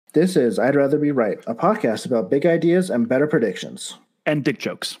This is I'd Rather Be Right, a podcast about big ideas and better predictions. And dick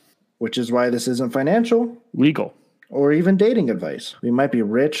jokes. Which is why this isn't financial, legal, or even dating advice. We might be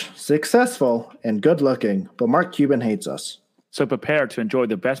rich, successful, and good looking, but Mark Cuban hates us. So prepare to enjoy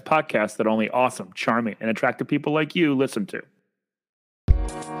the best podcast that only awesome, charming, and attractive people like you listen to.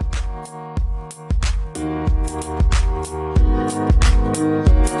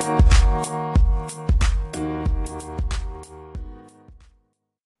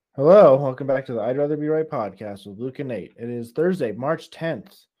 Hello, welcome back to the I'd Rather Be Right podcast with Luke and Nate. It is Thursday, March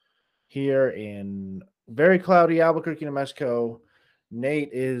 10th, here in very cloudy Albuquerque, New Mexico. Nate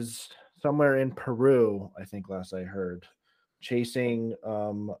is somewhere in Peru, I think last I heard, chasing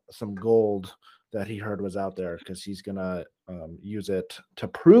some gold that he heard was out there because he's going to use it to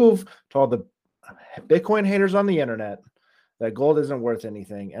prove to all the Bitcoin haters on the internet that gold isn't worth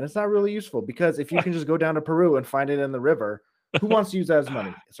anything. And it's not really useful because if you can just go down to Peru and find it in the river, who wants to use that as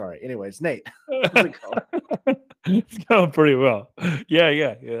money? Sorry. Anyways, Nate, how's it going? It's going pretty well.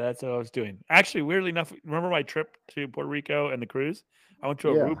 Yeah. That's what I was doing. Actually, weirdly enough, remember my trip to Puerto Rico and the cruise? I went to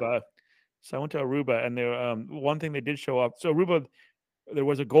Aruba. So I went to Aruba, and there one thing they did show up. So Aruba, there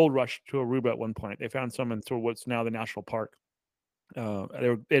was a gold rush to Aruba at one point. They found some in sort of what's now the national park.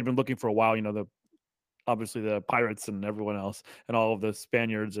 They'd been looking for a while. You know, obviously the pirates and everyone else, and all of the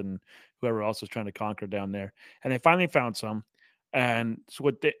Spaniards and whoever else was trying to conquer down there. And they finally found some. And so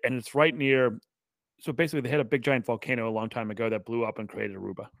and it's right near. So basically, they had a big giant volcano a long time ago that blew up and created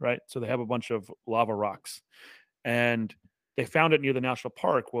Aruba, right? So they have a bunch of lava rocks, and they found it near the national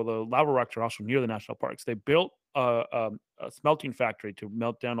park. Well, the lava rocks are also near the national parks. They built a smelting factory to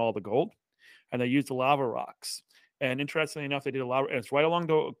melt down all the gold, and they used the lava rocks. And interestingly enough, they did a lava, and it's right along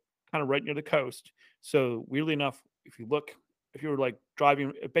the kind of right near the coast. So weirdly enough, if you were like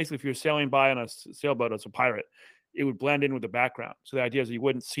driving, basically if you're sailing by on a sailboat as a pirate, it would blend in with the background. So the idea is you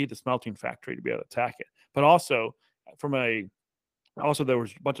wouldn't see the smelting factory to be able to attack it. But also there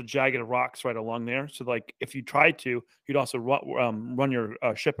was a bunch of jagged rocks right along there. So like if you tried to, you'd also run your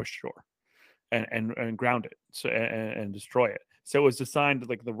ship ashore and ground it and destroy it. So it was designed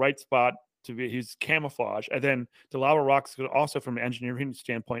like the right spot to be his camouflage. And then the lava rocks could also, from an engineering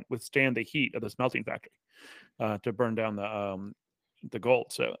standpoint, withstand the heat of the smelting factory to burn down the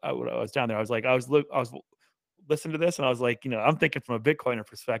gold. So I was down there. I was listening to this, and I was like, I'm thinking from a Bitcoiner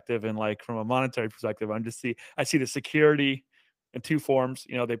perspective and like from a monetary perspective. I see the security in two forms.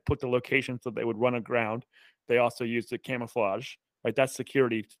 They put the location so they would run aground. They also use the camouflage, right? That's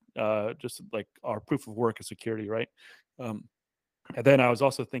security, just like our proof of work is security, right? And then I was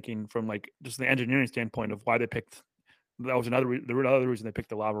also thinking from like just the engineering standpoint of why they picked. That was another reason they picked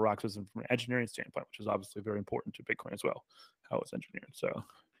the lava rocks was from an engineering standpoint, which is obviously very important to Bitcoin as well, how it's engineered. So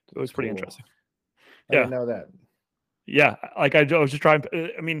it was pretty interesting. I didn't know that. Yeah, like I was just trying.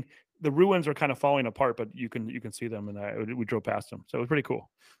 I mean, the ruins are kind of falling apart, but you can see them, and we drove past them, so it was pretty cool.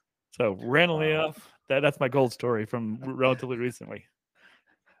 So randomly enough, that's my gold story from relatively recently.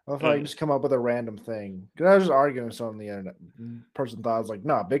 I thought you just come up with a random thing. Because I was just arguing with someone on the internet. Person thought I was like,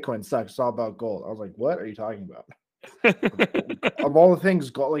 "No, Bitcoin sucks. It's all about gold." I was like, "What are you talking about?" Of all the things,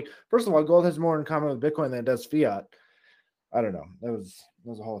 gold. Like, first of all, gold has more in common with Bitcoin than it does fiat. I don't know. That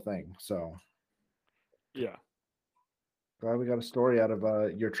was a whole thing. So, yeah. Glad we got a story out of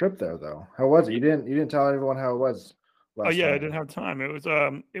your trip there, though. How was it? You didn't tell everyone how it was. Oh yeah, time. I didn't have time.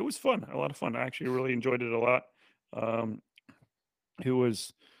 It was fun. A lot of fun. I actually really enjoyed it a lot. It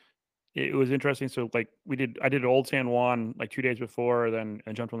was interesting. So like I did Old San Juan like 2 days before, then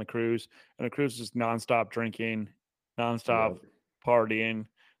I jumped on the cruise, and the cruise was just nonstop drinking, nonstop partying.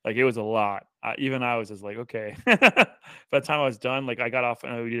 Like it was a lot. Even I was just like, okay. By the time I was done, like I got off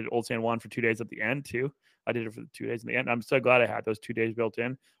and we did Old San Juan for 2 days at the end too. I did it for the 2 days in the end. I'm so glad I had those 2 days built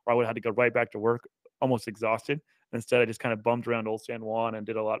in, or I would have had to go right back to work almost exhausted. Instead, I just kind of bummed around Old San Juan and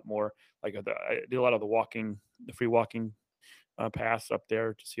did a lot more. I did a lot of the free walking pass up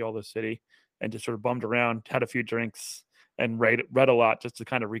there to see all the city, and just sort of bummed around, had a few drinks, and read a lot just to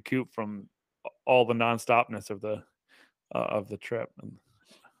kind of recoup from all the nonstopness of the trip.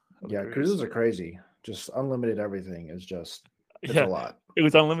 Cruises are crazy. Just unlimited everything is just a lot. It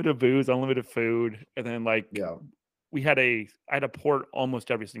was unlimited booze, unlimited food, and then I had a port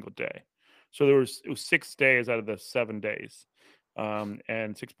almost every single day. So it was 6 days out of the 7 days,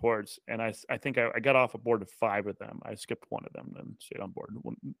 and 6 ports. And I think I got off aboard of 5 of them. I skipped one of them and stayed on board.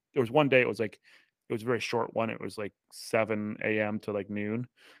 There was one day it was a very short one. It was like 7 a.m. to like noon.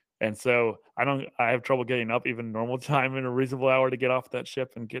 And so I have trouble getting up even normal time in a reasonable hour to get off that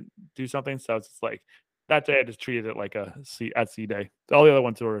ship and do something. So it's just like that day I just treated it like a at sea day. All the other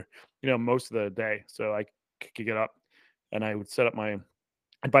ones were, most of the day. So I could get up and I would set up my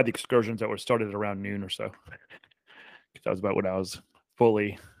I'd buy the excursions that were started around noon or so. 'Cause that was about when I was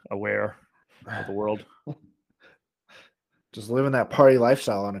fully aware of the world. Just living that party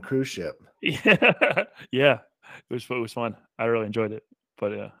lifestyle on a cruise ship. Yeah, yeah, it was fun. I really enjoyed it,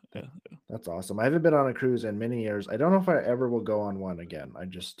 but yeah. That's awesome. I haven't been on a cruise in many years. I don't know if I ever will go on one again. I've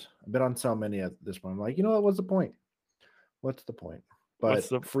been on so many at this point. I'm like, you know what? What's the point? What's the point? What's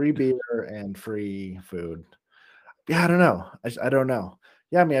But the free beer and free food. Yeah, I don't know. I don't know.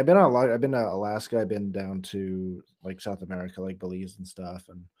 Yeah, I mean, I've been on a lot. I've been to Alaska. I've been down to like South America, like Belize and stuff,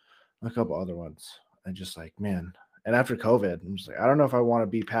 and a couple other ones. And just like, man. And after COVID, I'm just like, I don't know if I want to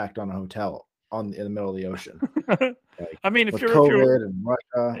be packed on a hotel in the middle of the ocean, like I mean, with if you're COVID and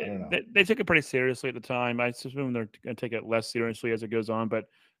Russia. I don't know. they took it pretty seriously at the time. I assume they're gonna take it less seriously as it goes on, but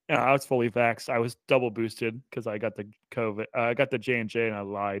yeah, I was fully vaxxed. I was double boosted because I got the COVID. I got the J&J and I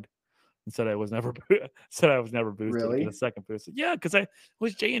lied and said I was never said I was never boosted to get a Really? second boost. Yeah, because I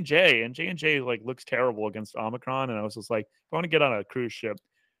was J&J and J&J like looks terrible against Omicron, and I was just like, if I want to get on a cruise ship,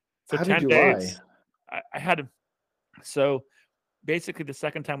 so How did 10 you lie? days. I had to. So basically, the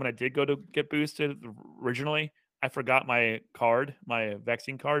second time when I did go to get boosted originally, I forgot my card, my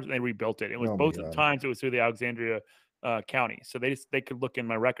vaccine card, and they rebuilt it. It was Oh my both god. times it was through the Alexandria County, so they could look in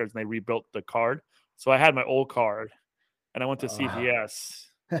my records and they rebuilt the card. So I had my old card, and I went to Ah. CVS.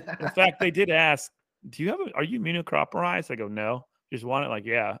 In fact, they did ask, "Do you have? Are you immunocompromised?" I go, "No." Just want it? Like,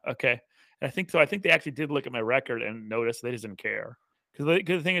 yeah, okay. And I think so. I think they actually did look at my record and notice they just didn't care because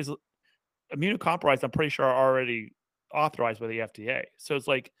the thing is, immunocompromised. I'm pretty sure are already authorized by the FDA. So it's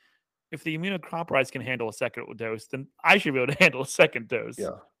like if the immunocompromised can handle a second dose, then I should be able to handle a second dose.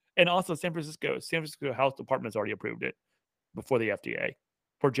 Yeah. And also, San Francisco Health Department has already approved it before the FDA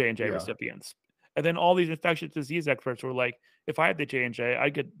for J&J Yeah. recipients. And then all these infectious disease experts were like, if I had the J&J,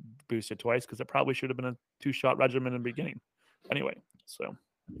 I'd get boosted twice because it probably should have been a 2-shot regimen in the beginning. Anyway, so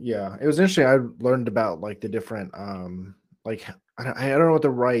Yeah. It was interesting. I learned about like the different like I don't know what the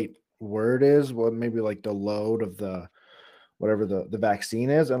right word is, well, maybe like the load of the whatever the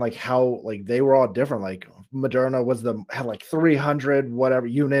vaccine is, and like how like they were all different. Like Moderna had like 300 whatever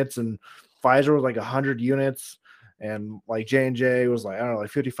units, and Pfizer was like 100 units, and like J&J was like, I don't know,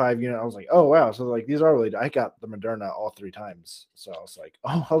 like 55 units. I was like, oh wow, so like these are really. I got the Moderna all 3 times, so I was like,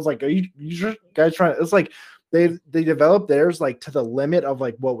 oh, I was like, are you just guys trying? It's like they developed theirs like to the limit of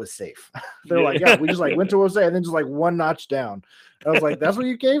like what was safe. They're like, yeah, we just like went to what was safe, and then just like one notch down. And I was like, that's what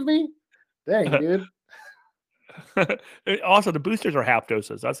you gave me? Dang, yeah. dude. Also, the boosters are half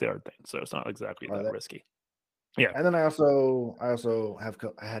doses. That's the other thing. So it's not exactly Are that they? risky. Yeah. And then I also I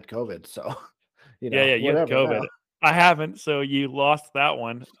had COVID, so Yeah, yeah, you have whatever COVID. now. I haven't, so you lost that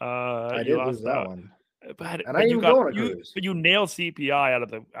one. I You did lost lose that that. one. But And I but didn't you even got go on a you cruise. but you nailed CPI out of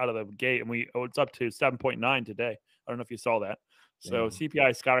the gate, and it's up to 7.9 today. I don't know if you saw that. So Damn.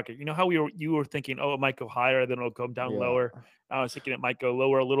 CPI skyrocketed. You know how you were thinking, oh, it might go higher, then it'll come down Yeah. lower. I was thinking it might go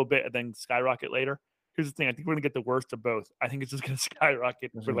lower a little bit and then skyrocket later. Here's the thing: I think we're gonna get the worst of both. I think it's just gonna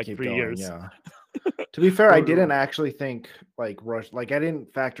skyrocket Just for gonna like keep 3 going. years. Yeah. To be fair, I didn't Or- actually think like Russia, like I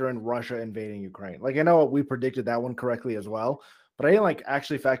didn't factor in Russia invading Ukraine. Like I know we predicted that one correctly as well, but I didn't like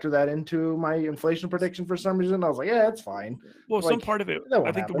actually factor that into my inflation prediction for some reason. I was like, yeah, it's fine. Well, some Like part of it, that I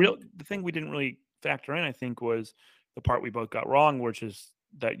won't think happen. the thing we didn't really factor in, I think, was the part we both got wrong, which is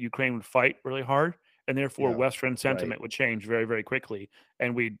that Ukraine would fight really hard, and therefore Yeah. Western Right. sentiment would change very, very quickly,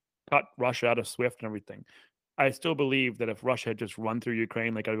 and we'd cut Russia out of SWIFT and everything. I still believe that if Russia had just run through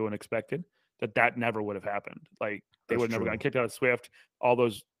Ukraine like everyone expected, that never would have happened. Like they That's would have never gotten true. kicked out of SWIFT. All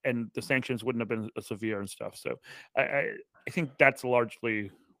those and the sanctions wouldn't have been as severe and stuff. So I, I, I think that's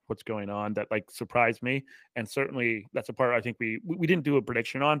largely what's going on that like surprised me, and certainly that's a part I think we didn't do a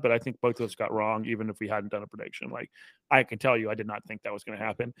prediction on, but I think both of us got wrong, even if we hadn't done a prediction. Like I can tell you, I did not think that was going to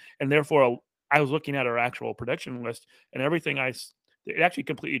happen, and therefore I was looking at our actual prediction list, and everything it actually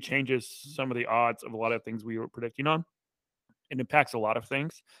completely changes some of the odds of a lot of things we were predicting on. It impacts a lot of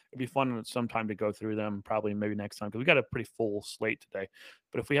things. It'd be fun at some time to go through them, probably maybe next time because we got a pretty full slate today.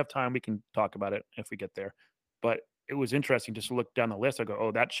 But if we have time, we can talk about it if we get there. But it was interesting just to look down the list. I go,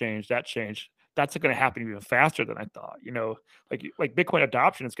 oh, that changed, that changed. That's going to happen even faster than I thought. Like Bitcoin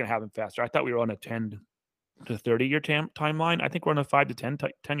adoption is going to happen faster. I thought we were on a 10 to 30 year timeline. I think we're on a 5 to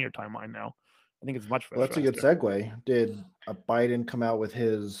 10 year timeline now. I think it's much Well, that's a good faster. segue. Did Biden come out with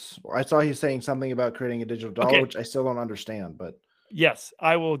his? I saw he's saying something about creating a digital dollar, Okay. which I still don't understand. But Yes,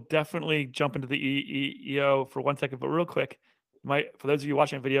 I will definitely jump into the EEO for 1 second, but real quick, for those of you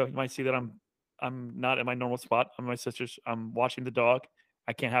watching the video, you might see that I'm not at my normal spot. I'm at my sister's. I'm watching the dog.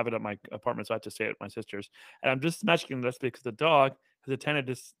 I can't have it at my apartment, so I have to stay at my sister's. And I'm just mentioning this because the dog has a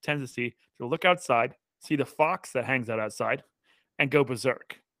tendency to look outside, see the fox that hangs out outside, and go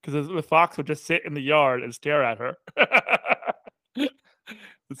berserk because the fox would just sit in the yard and stare at her.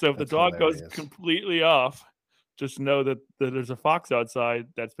 So if the That's dog goes hilarious. completely off, just know that there's a fox outside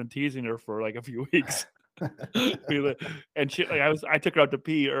that's been teasing her for like a few weeks. And she like I took her out to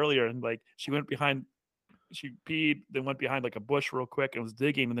pee earlier and like she peed, then went behind like a bush real quick and was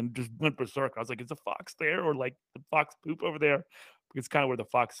digging and then just went berserk. I was like, is a fox there or like the fox poop over there? It's kind of where the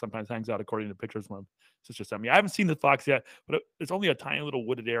fox sometimes hangs out, according to pictures from sister sent me. I haven't seen the fox yet, but it's only a tiny little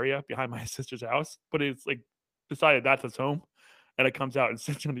wooded area behind my sister's house. But it's like decided that's its home, and it comes out and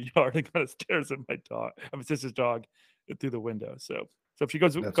sits in the yard and kind of stares at my sister's dog through the window. So if she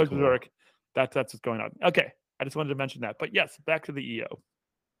That's goes cool. berserk, that's what's going on. Okay, I just wanted to mention that. But yes, back to the EO.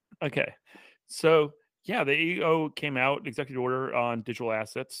 Okay, so yeah, the EO came out, executive order on digital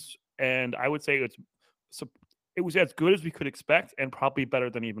assets, and I would say so it was as good as we could expect, and probably better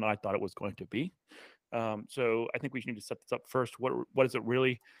than even I thought it was going to be. So I think we need to set this up first. What is it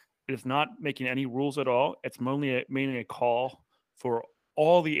really? It is not making any rules at all. It's mainly a call for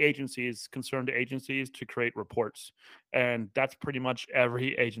all the concerned agencies, to create reports, and that's pretty much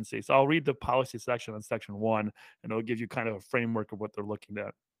every agency. So I'll read the policy section on section 1, and it'll give you kind of a framework of what they're looking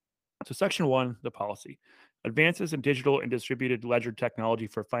at. So, Section 1, the policy. Advances in digital and distributed ledger technology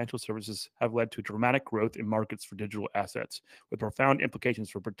for financial services have led to dramatic growth in markets for digital assets, with profound implications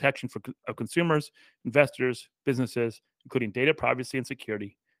for protection of consumers, investors, businesses, including data privacy and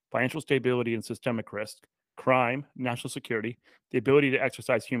security, financial stability and systemic risk, crime, national security, the ability to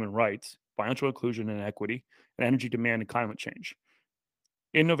exercise human rights, financial inclusion and equity, and energy demand and climate change.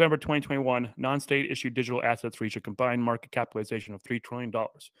 In November 2021, non-state issued digital assets reached a combined market capitalization of $3 trillion,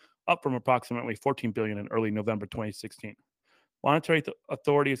 up from approximately $14 billion in early November 2016. Monetary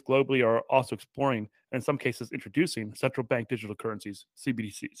authorities globally are also exploring, and in some cases introducing, central bank digital currencies,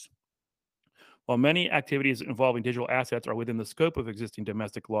 CBDCs. While many activities involving digital assets are within the scope of existing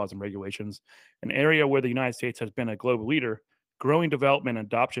domestic laws and regulations, an area where the United States has been a global leader, growing development and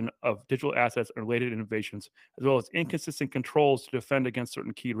adoption of digital assets and related innovations, as well as inconsistent controls to defend against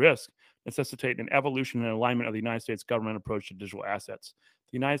certain key risks, necessitate an evolution and alignment of the United States government approach to digital assets.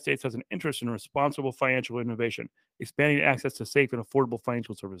 The United States has an interest in responsible financial innovation, expanding access to safe and affordable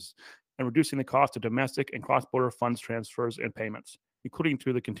financial services, and reducing the cost of domestic and cross border funds transfers and payments, including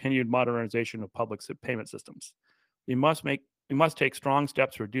through the continued modernization of public payment systems. We must take strong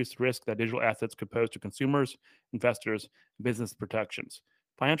steps to reduce the risk that digital assets could pose to consumers, investors, and business protections,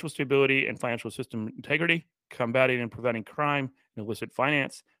 financial stability and financial system integrity, combating and preventing crime and illicit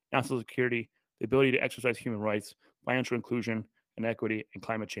finance, national security, the ability to exercise human rights, financial inclusion and equity, and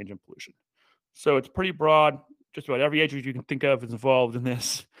climate change and pollution. So it's pretty broad. Just about every agency you can think of is involved in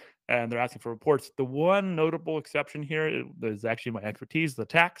this, and they're asking for reports. The one notable exception here is actually my expertise, the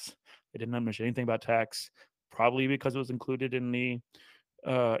tax. They didn't mention anything about tax, probably because it was included in the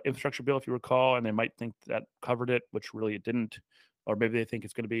infrastructure bill, if you recall, and they might think that covered it, which really it didn't. Or maybe they think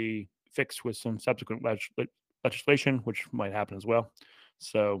it's going to be fixed with some subsequent legislation, which might happen as well.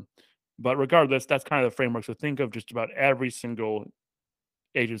 So, but regardless, that's kind of the framework. So think of just about every single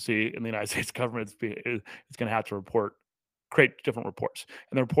agency in the United States government is going to have to create different reports.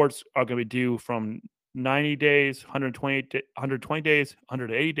 And the reports are going to be due from 90 days, 120 days,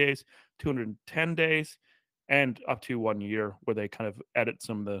 180 days, 210 days, and up to 1 year, where they kind of edit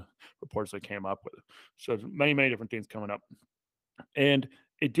some of the reports they came up with. So there's many, many different things coming up. And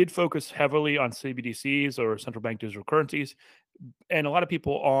it did focus heavily on CBDCs, or central bank digital currencies. And a lot of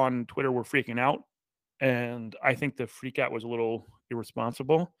people on Twitter were freaking out. And I think the freak out was a little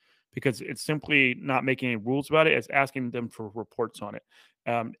irresponsible, because it's simply not making any rules about it. It's asking them for reports on it.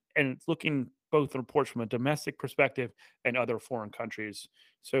 And it's looking both reports from a domestic perspective and other foreign countries.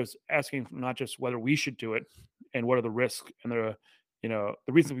 So it's asking not just whether we should do it and what are the risks and the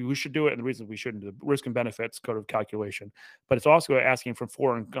reasons we should do it and the reasons we shouldn't, the risk and benefits code of calculation. But it's also asking from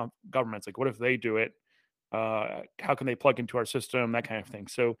foreign governments, like what if they do it? How can they plug into our system? That kind of thing.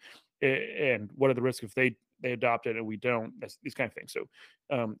 So, and what are the risks if they adopt it and we don't? These kind of things.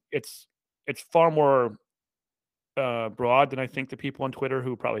 So, it's far more broad than I think the people on Twitter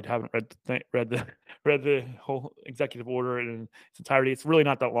who probably haven't read the whole executive order in its entirety. It's really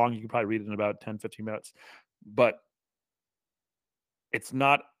not that long. You can probably read it in about 10, 15 minutes. But it's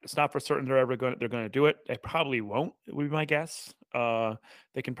not for certain they're going to do it. They probably won't, would be my guess.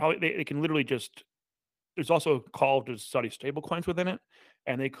 They can literally just, there's also a call to study stablecoins within it,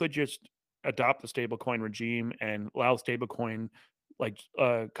 and they could just adopt the stablecoin regime and allow stablecoin like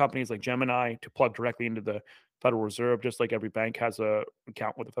companies like Gemini to plug directly into the Federal Reserve, just like every bank has a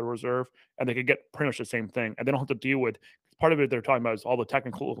account with the Federal Reserve, and they could get pretty much the same thing, and they don't have to deal with part of it. They're talking about is all the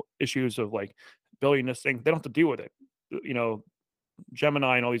technical issues of like building this thing. They don't have to deal with it.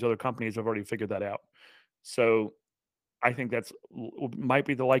 Gemini and all these other companies have already figured that out. So I think that's might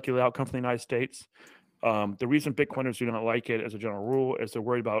be the likely outcome for the United States. The reason Bitcoiners do not like it as a general rule is they're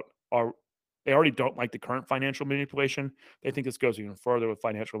worried about they already don't like the current financial manipulation. They think this goes even further with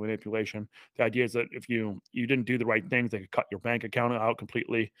financial manipulation. The idea is that if you didn't do the right things, they could cut your bank account out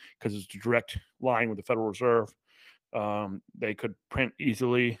completely because it's a direct line with the Federal Reserve. They could print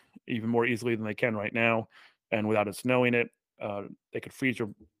easily, even more easily than they can right now, and without us knowing it, they could freeze your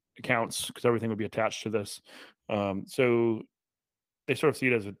accounts because everything would be attached to this. So they sort of see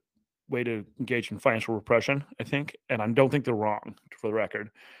it as a way to engage in financial repression, I think, and I don't think they're wrong, for the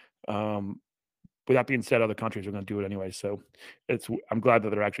record. With that being said, other countries are going to do it anyway, so I'm glad that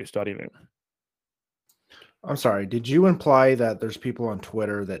they're actually studying it. I'm sorry, did you imply that there's people on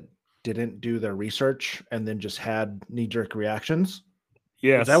Twitter that didn't do their research and then just had knee-jerk reactions?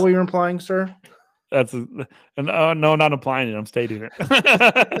 Yes. Is that what you're implying, sir? No, not implying it. I'm stating it.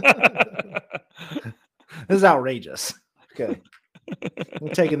 This is outrageous. Okay.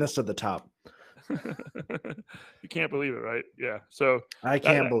 We're taking this to the top. You can't believe it, right? Yeah. So I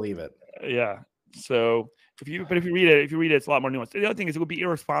can't believe it. Yeah. So if you read it, it's a lot more nuanced. The other thing is it would be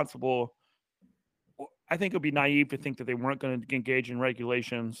irresponsible. I think it would be naive to think that they weren't going to engage in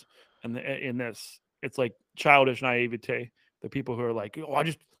regulations in this. It's like childish naivete. The people who are like, oh,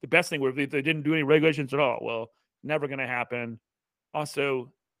 the best thing would be if they didn't do any regulations at all. Well, never going to happen.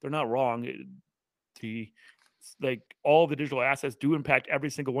 Also, they're not wrong. Like all the digital assets do impact every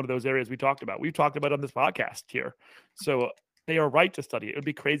single one of those areas we talked about. We've talked about on this podcast here. So they are right to study it. It would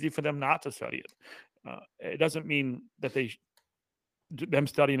be crazy for them not to study it. It doesn't mean that them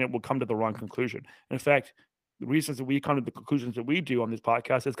studying it will come to the wrong conclusion. In fact, the reasons that we come to the conclusions that we do on this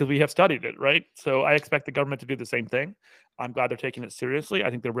podcast is because we have studied it, right? So I expect the government to do the same thing. I'm glad they're taking it seriously. I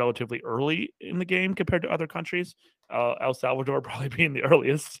think they're relatively early in the game compared to other countries. El Salvador probably being the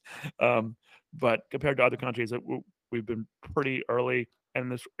earliest. But compared to other countries, we've been pretty early. And in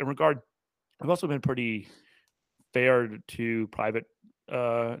this regard, we've also been pretty fair to private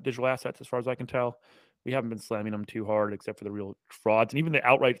digital assets, as far as I can tell. We haven't been slamming them too hard, except for the real frauds. And even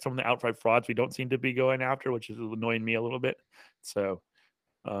some of the outright frauds we don't seem to be going after, which is annoying me a little bit. So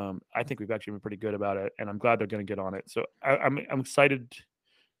I think we've actually been pretty good about it, and I'm glad they're going to get on it. So I'm excited,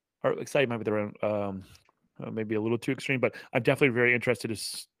 or excited might be the wrong, maybe a little too extreme, but I'm definitely very interested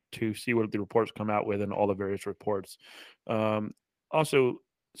to see what the reports come out with and all the various reports. Also,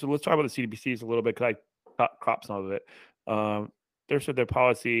 so let's talk about the CBDCs a little bit because I cropped some of it. They said their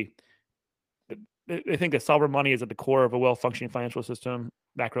policy. They think that sovereign money is at the core of a well-functioning financial system,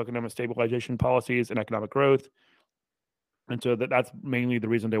 macroeconomic stabilization policies, and economic growth. And so that's mainly the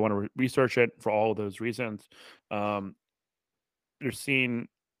reason they want to research it, for all of those reasons. They're seeing,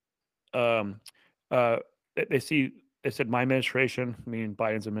 they said my administration, meaning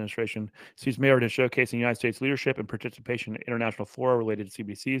Biden's administration, sees merit in showcasing United States leadership and participation in international fora related to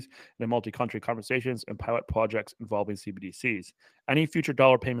CBDCs and in multi-country conversations and pilot projects involving CBDCs. Any future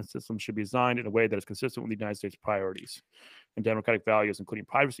dollar payment system should be designed in a way that is consistent with the United States priorities and democratic values, including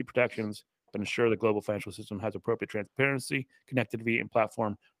privacy protections, that ensure the global financial system has appropriate transparency, connectivity, and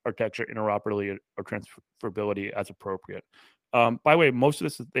platform architecture, interoperability, or transferability as appropriate. By the way, most of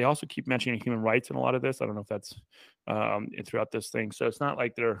this, they also keep mentioning human rights in a lot of this. I don't know if that's throughout this thing. So it's not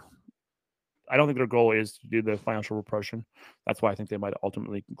like I don't think their goal is to do the financial repression. That's why I think they might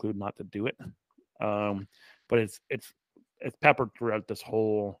ultimately conclude not to do it. But it's peppered throughout this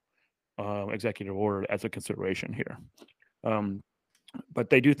whole executive order as a consideration here. But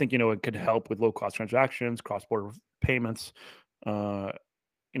they do think, it could help with low-cost transactions, cross-border payments, greater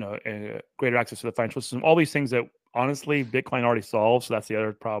access to the financial system, all these things that, honestly, Bitcoin already solves. So that's the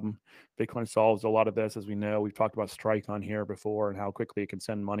other problem. Bitcoin solves a lot of this, as we know. We've talked about Strike on here before and how quickly it can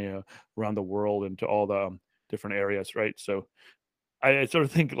send money around the world into all the different areas, right? So I sort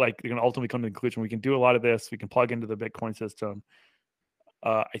of think like you're going to ultimately come to the conclusion we can do a lot of this. We can plug into the Bitcoin system.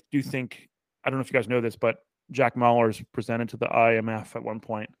 I do think, I don't know if you guys know this, but Jack Mallers presented to the IMF at one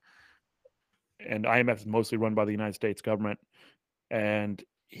point, and IMF is mostly run by the United States government, and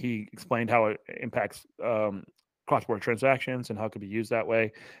he explained how it impacts cross-border transactions and how it could be used that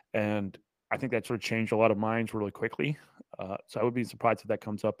way. And I think that sort of changed a lot of minds really quickly. So I would be surprised if that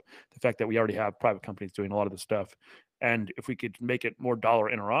comes up. The fact that we already have private companies doing a lot of this stuff, and if we could make it more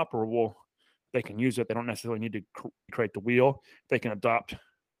dollar interoperable, they can use it. They don't necessarily need to create the wheel. They can adopt,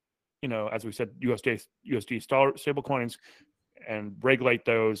 as we said, USD stable coins and regulate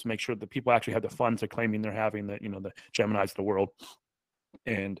those, make sure that people actually have the funds they're claiming they're having, the Geminis of the world.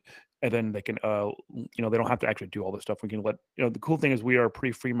 And then they can, they don't have to actually do all this stuff. We can let, the cool thing is we are a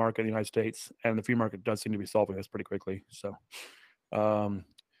pretty free market in the United States, and the free market does seem to be solving this pretty quickly. So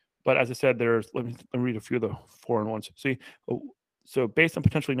But as I said, let me read a few of the foreign ones. See, so based on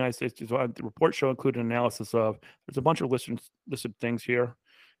potentially United States, the report show included an analysis of, there's a bunch of listed things here,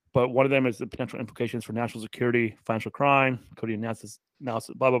 but one of them is the potential implications for national security, financial crime, coding analysis, blah,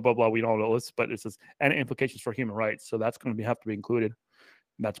 blah, blah, blah. We don't know this, but it says, and implications for human rights. So that's going to have to be included.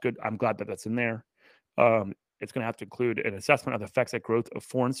 That's good. I'm glad that that's in there. It's going to have to include an assessment of the effects that growth of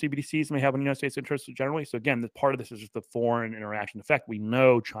foreign CBDCs may have on the United States interests generally. So again, part of this is just the foreign interaction effect. We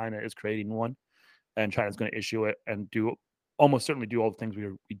know China is creating one, and China's going to issue it and almost certainly do all the things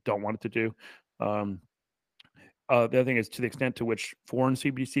we don't want it to do. The other thing is, to the extent to which foreign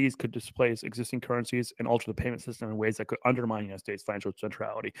CBDCs could displace existing currencies and alter the payment system in ways that could undermine the United States financial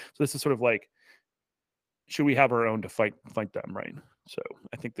centrality. So this is sort of like, should we have our own to fight them, right? So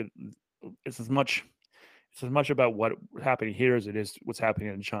I think that it's as much about what's happening here as it is what's happening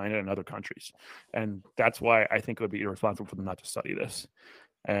in China and other countries. And that's why I think it would be irresponsible for them not to study this.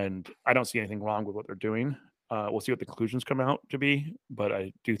 And I don't see anything wrong with what they're doing. We'll see what the conclusions come out to be, but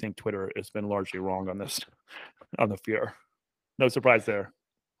I do think Twitter has been largely wrong on this, on the fear. No surprise there.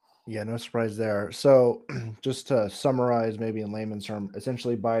 Yeah, no surprise there. So just to summarize, maybe in layman's term,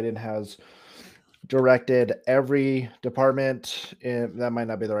 essentially Biden has directed every department, that might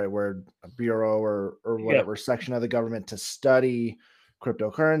not be the right word, bureau or whatever section of the government, to study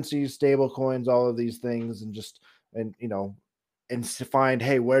cryptocurrencies, stable coins, all of these things, and to find,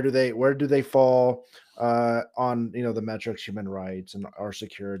 hey, where do they fall on the metrics, human rights and our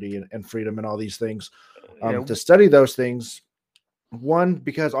security and freedom and all these things, to study those things. One,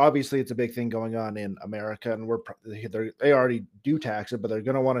 because obviously it's a big thing going on in America, and they already do tax it, but they're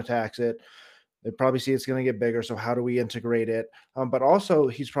going to want to tax it. They probably see it's going to get bigger. So how do we integrate it? But also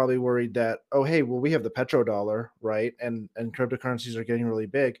he's probably worried that, oh, hey, well, we have the petrodollar, right? And cryptocurrencies are getting really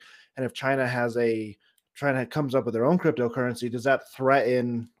big. And if China comes up with their own cryptocurrency, does that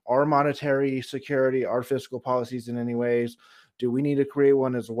threaten our monetary security, our fiscal policies in any ways? Do we need to create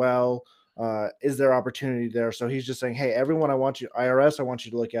one as well? Is there opportunity there? So he's just saying, hey, everyone, IRS, I want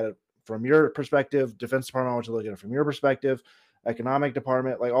you to look at it from your perspective. Defense Department, I want you to look at it from your perspective. Economic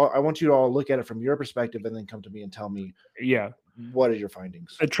Department, I want you to all look at it from your perspective and then come to me and tell me, what are your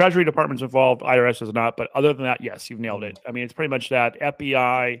findings? The Treasury Department's involved, IRS is not, but other than that, yes, you've nailed it. I mean, it's pretty much that.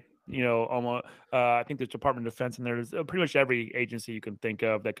 FBI, almost, I think there's Department of Defense in there. There's pretty much every agency you can think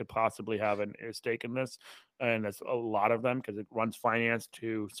of that could possibly have a stake in this, and that's a lot of them, because it runs finance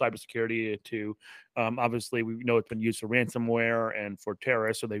to cybersecurity to, obviously, we know it's been used for ransomware and for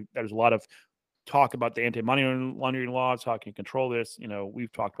terrorists. So there's a lot of talk about the anti-money laundering laws, how can you control this?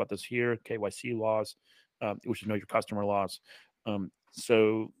 We've talked about this here, KYC laws, which is know your customer laws.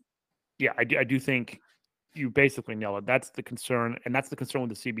 So yeah, I do think you basically nail it. That's the concern, and that's the concern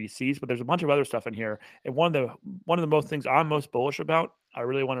with the CBDCs. But there's a bunch of other stuff in here, and one of the most things I'm most bullish about, I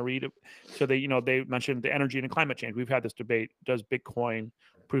really want to read it. So they mentioned the energy and climate change. We've had this debate: does Bitcoin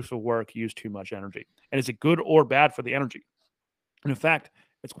proof of work use too much energy, and is it good or bad for the energy? And in fact,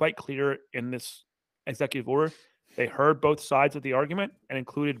 it's quite clear in this executive order, they heard both sides of the argument and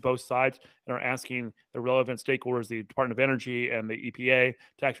included both sides, and are asking the relevant stakeholders, the Department of Energy and the EPA,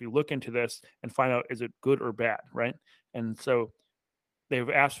 to actually look into this and find out, is it good or bad, right? And so they've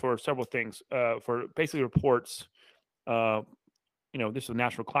asked for several things, for basically reports. This is the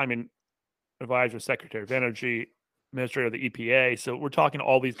National Climate Advisor, Secretary of Energy, Administrator of the EPA. So we're talking to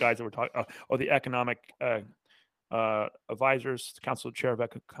all these guys that we're talking, or the economic advisors, Council of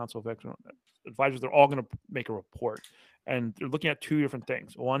Economic Advisors. They're all going to make a report, and they're looking at two different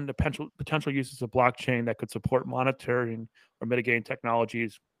things. One, the potential uses of blockchain that could support monitoring or mitigating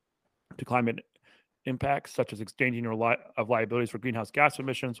technologies to climate impacts, such as exchanging of liabilities for greenhouse gas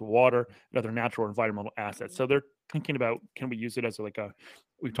emissions, water, and other natural or environmental assets. So they're thinking about, can we use it as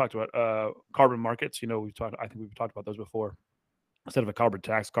we've talked about carbon markets. I think we've talked about those before. Instead of a carbon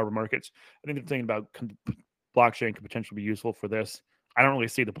tax, carbon markets. I think they're thinking about blockchain could potentially be useful for this. I don't really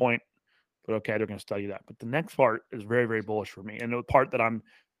see the point, but okay, they're going to study that. But the next part is very, very bullish for me. And the part that I'm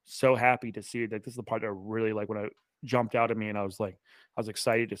so happy to see, that this is the part that I really like, when it jumped out at me and I was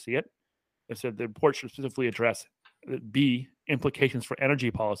excited to see it. It said the report should specifically address B, implications for energy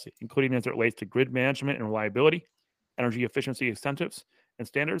policy, including as it relates to grid management and reliability, energy efficiency incentives and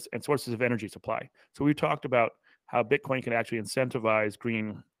standards, and sources of energy supply. So we talked about how Bitcoin can actually incentivize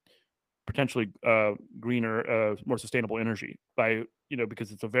potentially greener, more sustainable energy by,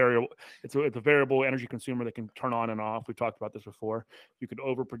 because it's a variable energy consumer that can turn on and off. We've talked about this before. You could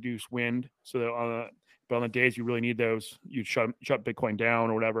overproduce wind, so that but on the days you really need those, you shut Bitcoin down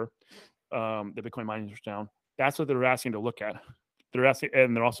or whatever. The Bitcoin mining is down. That's what they're asking to look at. They're asking,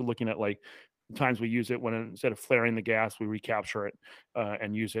 and they're also looking at Sometimes we use it when instead of flaring the gas, we recapture it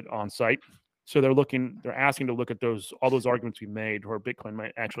and use it on site. So they're asking to look at all those arguments we made where Bitcoin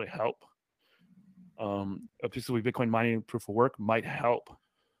might actually help. Obviously, Bitcoin mining proof of work might help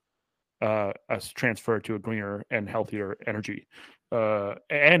us transfer to a greener and healthier energy,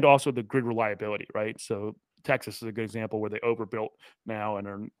 and also the grid reliability, right? So Texas is a good example where they overbuilt now and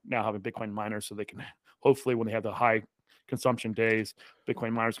are now having Bitcoin miners, so they can hopefully when they have the high consumption days,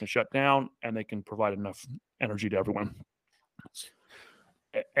 Bitcoin miners can shut down and they can provide enough energy to everyone.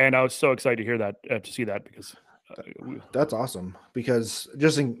 And I was so excited to hear that, to see that, because that's awesome. Because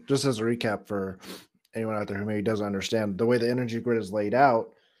just as a recap for anyone out there who maybe doesn't understand the way the energy grid is laid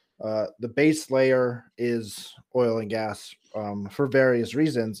out, the base layer is oil and gas for various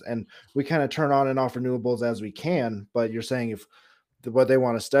reasons, and we kind of turn on and off renewables as we can. But you're saying if what they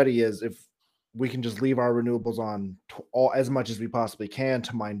want to study is if we can just leave our renewables on all as much as we possibly can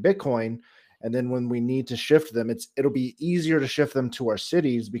to mine Bitcoin, and then when we need to shift them, it'll be easier to shift them to our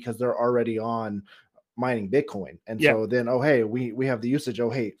cities because they're already on mining Bitcoin. And Yeah. so then, oh hey, we have the usage. Oh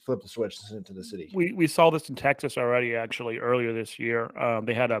hey, flip the switch into the city. We saw this in Texas already, actually, earlier this year.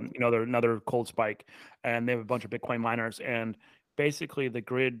 They had another cold spike, and they have a bunch of Bitcoin miners, and basically the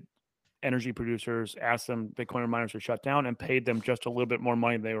grid energy producers asked them Bitcoin miners to shut down and paid them just a little bit more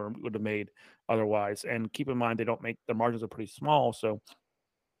money than they would have made otherwise. And keep in mind, their margins are pretty small, so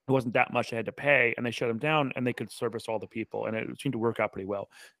it wasn't that much they had to pay, and they shut them down, and they could service all the people, and it seemed to work out pretty well.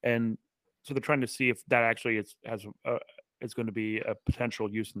 And so they're trying to see if that actually is going to be a potential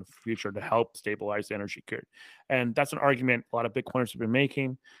use in the future to help stabilize the energy grid. And that's an argument a lot of Bitcoiners have been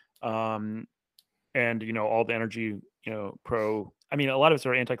making. And all the energy, pro. I mean, a lot of us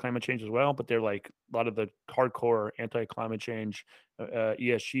are anti-climate change as well, but they're like a lot of the hardcore anti-climate change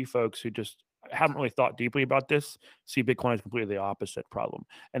ESG folks who just haven't really thought deeply about this see Bitcoin as completely the opposite problem.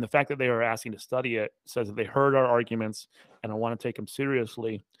 And the fact that they are asking to study it says that they heard our arguments and I want to take them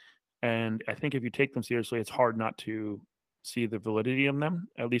seriously. And I think if you take them seriously, it's hard not to see the validity of them,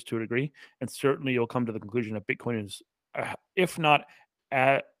 at least to a degree. And certainly you'll come to the conclusion that Bitcoin is, if not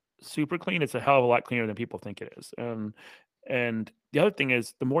at super clean, it's a hell of a lot cleaner than people think it is. And the other thing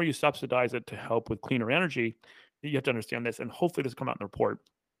is, the more you subsidize it to help with cleaner energy, you have to understand this, and hopefully this will come out in the report.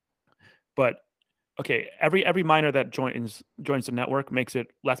 But okay, every miner that joins the network makes it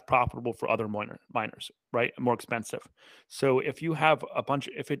less profitable for other miners, right? More expensive. So if you have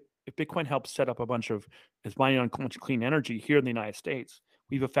if Bitcoin helps set up a bunch of is mining on clean energy here in the United States,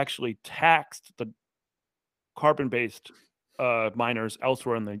 we've effectively taxed the carbon-based miners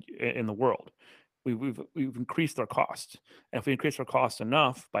elsewhere in the world. We've increased their costs, and if we increase our costs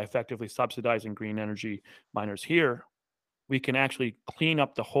enough by effectively subsidizing green energy miners here, we can actually clean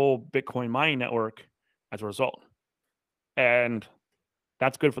up the whole Bitcoin mining network as a result. And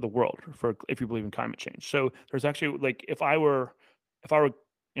that's good for the world, if you believe in climate change. So there's actually, like, if I were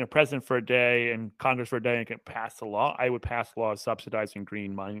president for a day and Congress for a day and could pass a law, I would pass laws subsidizing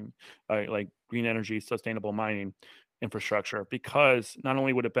green mining, like green energy, sustainable mining infrastructure, because not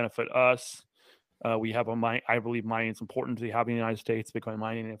only would it benefit us, we have I believe mining is important to have in the United States, Bitcoin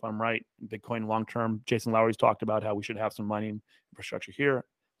mining. If I'm right, Bitcoin long term. Jason Lowery's talked about how we should have some mining infrastructure here,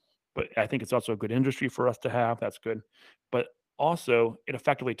 but I think it's also a good industry for us to have. That's good, but also it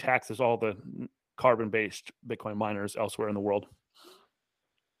effectively taxes all the carbon-based Bitcoin miners elsewhere in the world.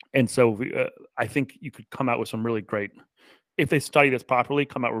 And so I think you could come out with some really great, if they study this properly,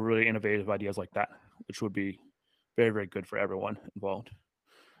 come out with really innovative ideas like that, which would be very, very good for everyone involved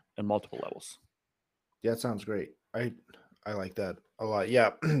in multiple levels. Yeah, it sounds great. I like that a lot.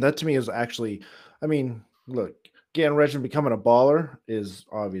 Yeah, that to me is actually, I mean, look, getting rich and becoming a baller is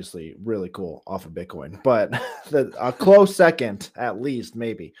obviously really cool off of Bitcoin, but a close second, at least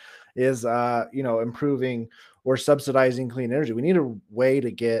maybe, is improving or subsidizing clean energy. We need a way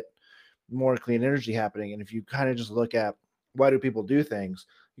to get more clean energy happening. And if you kind of just look at why do people do things,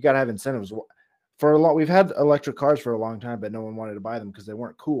 you got to have incentives. For a lot, we've had electric cars for a long time, but no one wanted to buy them because they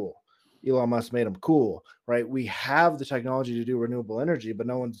weren't cool. Elon Musk made them cool, right? We have the technology to do renewable energy, but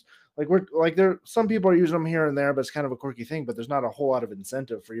no one's some people are using them here and there, but it's kind of a quirky thing. But there's not a whole lot of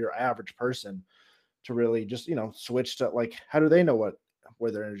incentive for your average person to really just switch to, like, how do they know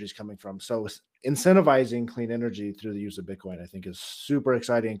where their energy is coming from? So incentivizing clean energy through the use of Bitcoin, I think, is super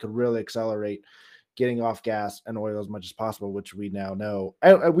exciting and could really accelerate getting off gas and oil as much as possible, which we now know.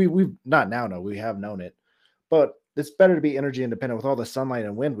 We've not now know, we have known it, but it's better to be energy independent with all the sunlight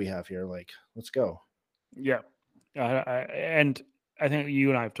and wind we have here. Like, let's go. Yeah. And I think you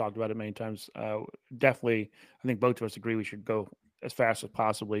and I have talked about it many times. Definitely, I think both of us agree we should go as fast as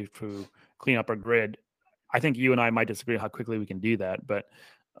possibly to clean up our grid. I think you and I might disagree how quickly we can do that, but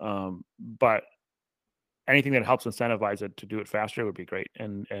But anything that helps incentivize it to do it faster would be great.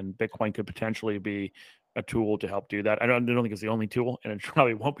 And Bitcoin could potentially be a tool to help do that. I don't think it's the only tool, and it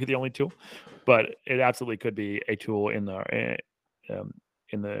probably won't be the only tool, but it absolutely could be a tool in the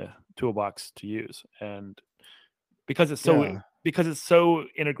toolbox to use. And because it's so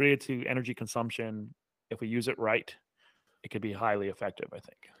integrated to energy consumption, if we use it right, it could be highly effective, I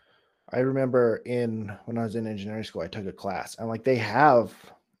think. I remember when I was in engineering school, I took a class, and like they have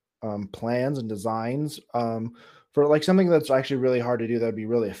plans and designs for like something that's actually really hard to do that would be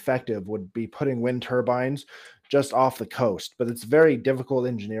really effective would be putting wind turbines just off the coast. But it's a very difficult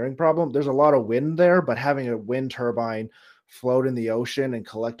engineering problem. There's a lot of wind there, but having a wind turbine float in the ocean and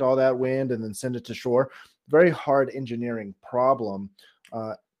collect all that wind and then send it to shore, very hard engineering problem.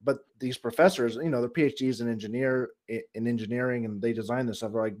 But these professors, they're PhDs in engineering, and they design this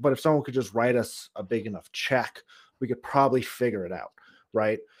stuff. They're like, but if someone could just write us a big enough check, we could probably figure it out,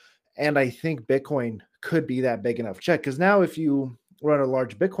 right? And I think Bitcoin could be that big enough check, because now if you run a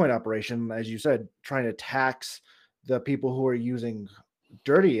large Bitcoin operation, as you said, trying to tax the people who are using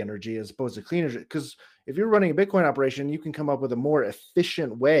dirty energy as opposed to clean energy, because if you're running a Bitcoin operation, you can come up with a more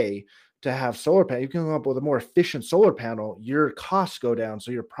efficient way to have solar panel. You can come up with a more efficient solar panel, your costs go down,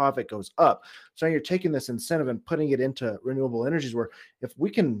 so your profit goes up. So now you're taking this incentive and putting it into renewable energies, where if we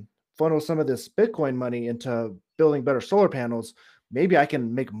can funnel some of this Bitcoin money into building better solar panels, maybe I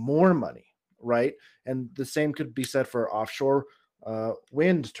can make more money, right? And the same could be said for offshore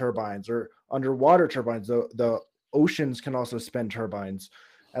wind turbines or underwater turbines. The oceans can also spin turbines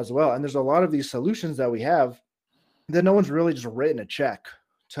as well. And there's a lot of these solutions that we have that no one's really just written a check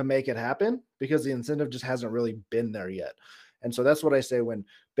to make it happen, because the incentive just hasn't really been there yet. And so that's what I say when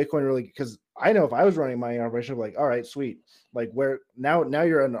Bitcoin really, because I know if I was running my operation, I'd be like, all right, sweet. Like now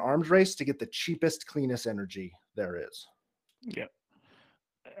you're in an arms race to get the cheapest, cleanest energy there is. Yeah.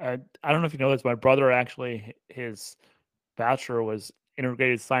 I don't know if you know this, my brother actually, his bachelor was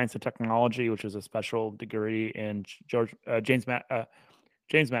integrated science and technology, which is a special degree in James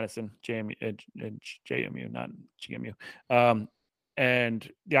Madison, JMU, not GMU. And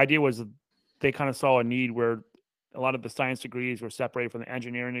the idea was they kind of saw a need where a lot of the science degrees were separated from the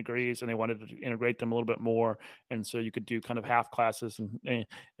engineering degrees, and they wanted to integrate them a little bit more. And so you could do kind of half classes, and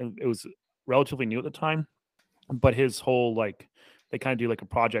it was relatively new at the time. But his whole they kind of do like a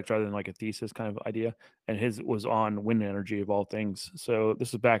project rather than like a thesis kind of idea, and his was on wind energy of all things. So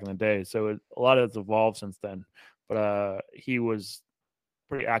this is back in the day. So a lot of it's evolved since then. But he was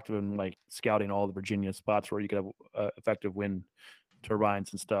pretty active in like scouting all the Virginia spots where you could have effective wind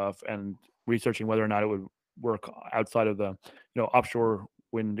turbines and stuff, and researching whether or not it would work outside of the offshore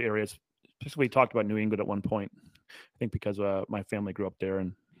wind areas. Specifically talked about New England at one point, I think, because my family grew up there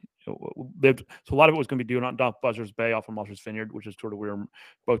and lived. So a lot of it was going to be doing on Buzzards Bay off of Martha's Vineyard, which is sort of where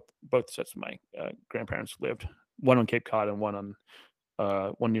both sets of my grandparents lived. One on Cape Cod and one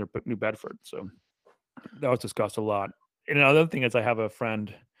near New Bedford. So that was discussed a lot. And another thing is, I have a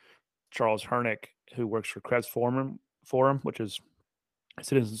friend, Charles Hernick, who works for Krebs Forum, which is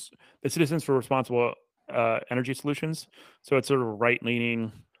the Citizens for Responsible Energy Solutions. So it's sort of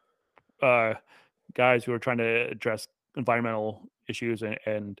right-leaning guys who are trying to address environmental issues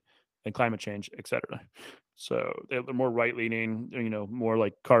and climate change, etc. So they're more right-leaning, more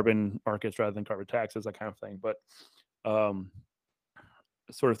like carbon markets rather than carbon taxes, that kind of thing. But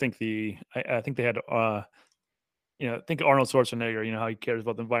sort of think I think they had think Arnold Schwarzenegger, how he cares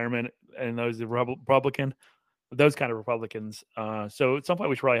about the environment, and those Republican, those kind of Republicans. So at some point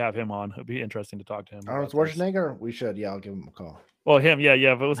we should probably have him on. It'd be interesting to talk to him. Arnold Schwarzenegger? We should. Yeah, I'll give him a call. Well, him,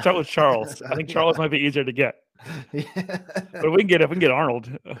 yeah. But let's start with Charles. I think Charles might be easier to get. Yeah. But if we can get Arnold.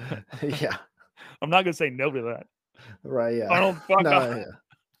 Yeah. I'm not gonna say no to that. Right, yeah. Arnold, fuck off.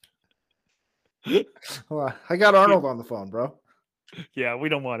 Yeah. Well, I got Arnold on the phone, bro. Yeah, we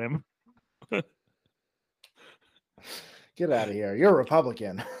don't want him. Get out of here. You're a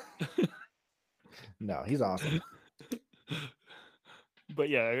Republican. No, he's awesome. But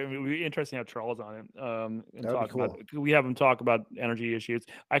yeah, it would be interesting to have Charles on it. And talk about, we have him talk about energy issues.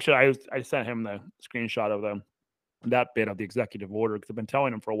 Actually, I sent him the screenshot of that bit of the executive order, because I've been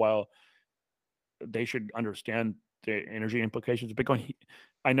telling him for a while they should understand the energy implications of Bitcoin.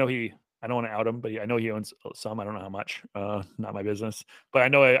 I don't want to out him, but I know he owns some. I don't know how much. Not my business. But I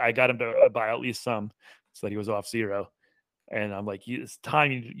know I got him to buy at least some, so that he was off zero. And I'm like, it's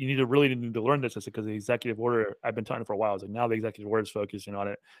time. You need to learn this, because the executive order, I've been telling him for a while. I was like, now the executive order is focusing on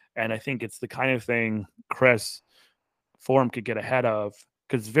it. And I think it's the kind of thing Chris Forum could get ahead of,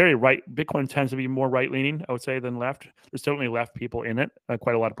 because it's very right. Bitcoin tends to be more right-leaning, I would say, than left. There's certainly left people in it.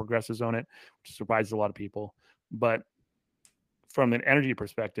 Quite a lot of progressives own it, which surprises a lot of people. But from an energy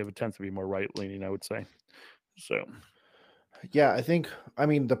perspective, it tends to be more right leaning, I would say. So Yeah, I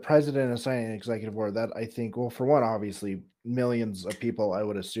mean, the president is signing an executive order that I think, well, for one, obviously, millions of people, I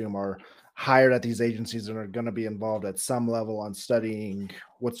would assume, are hired at these agencies and are going to be involved at some level on studying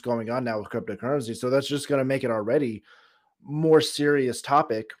what's going on now with cryptocurrency. So that's just going to make it already more serious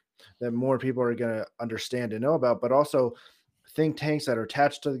topic that more people are going to understand and know about, but also think tanks that are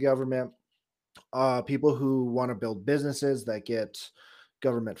attached to the government, people who want to build businesses that get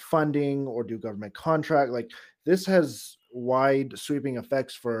government funding or do government contract. Like this has wide sweeping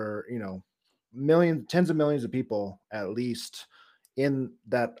effects for millions, tens of millions of people at least in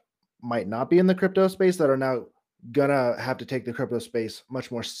that might not be in the crypto space that are now gonna have to take the crypto space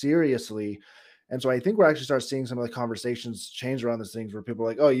much more seriously. And so I think we're actually start seeing some of the conversations change around these things where people are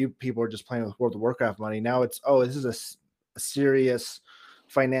like, oh, you people are just playing with World of Warcraft money. Now it's, oh, this is a serious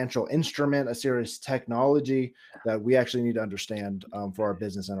financial instrument, a serious technology that we actually need to understand for our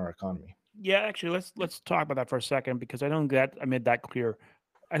business and our economy. yeah, actually, let's talk about that for a second because I don't get I made that clear.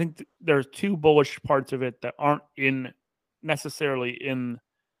 I think there's two bullish parts of it that aren't in necessarily in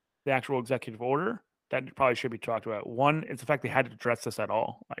the actual executive order that probably should be talked about. One is the fact they had to address this at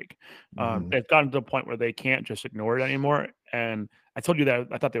all. Like, Mhm. they've gotten to the point where they can't just ignore it anymore. And I told you that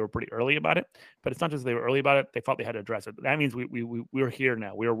I thought they were pretty early about it, but it's not just they were early about it; they felt they had to address it. That means we're here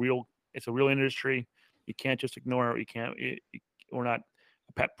now. We are real. It's a real industry. You can't just ignore it. You can't. We're not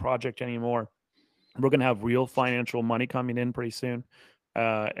a pet project anymore. We're going to have real financial money coming in pretty soon.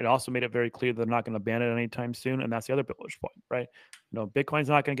 It also made it very clear they're not going to ban it anytime soon, and that's the other bullish point, right? No, Bitcoin's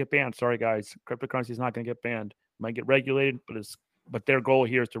not going to get banned. Sorry, guys, cryptocurrency is not going to get banned. It might get regulated, but their goal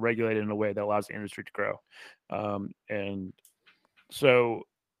here is to regulate it in a way that allows the industry to grow. And so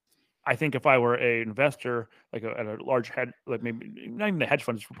I think if I were a investor, like at a large head, like maybe not even the hedge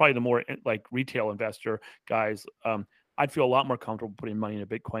funds, probably the more like retail investor guys, I'd feel a lot more comfortable putting money into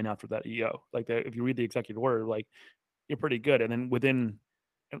Bitcoin after that EO. Like if you read the executive order, like you're pretty good. And then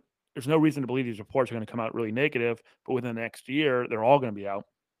uh, there's no reason to believe these reports are going to come out really negative, but within the next year, they're all going to be out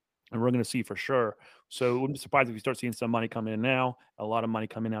and we're going to see for sure. So it wouldn't be surprised if you start seeing some money come in now, a lot of money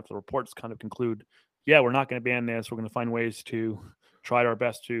come in after the reports kind of conclude, yeah, we're not going to ban this. We're going to find ways to try our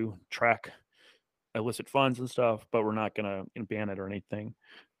best to track illicit funds and stuff, but we're not going to ban it or anything.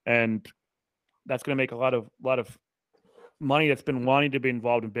 And that's going to make a lot of money that's been wanting to be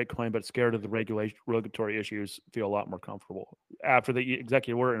involved in Bitcoin but scared of the regulatory issues feel a lot more comfortable after the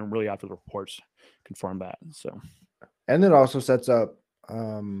executive order and really after the reports confirm that. So And it also sets up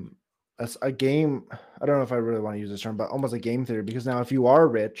a game. I don't know if I really want to use this term, but almost a game theory. Because now, if you are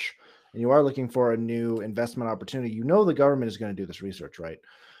rich and you are looking for a new investment opportunity, the government is going to do this research, right?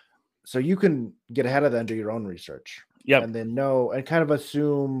 So you can get ahead of that and do your own research, yep, and then know and kind of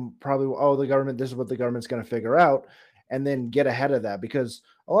assume probably, oh, the government, this is what the government's going to figure out, and then get ahead of that. Because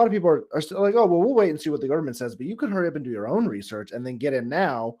a lot of people are still like, oh, well, we'll wait and see what the government says, but you could hurry up and do your own research and then get in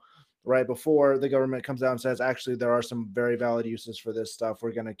now, right before the government comes out and says, actually, there are some very valid uses for this stuff.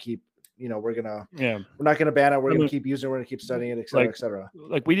 We're going to keep, yeah. we're not going to ban it. We're I going mean, to keep using it. We're going to keep studying it, et cetera, like et cetera.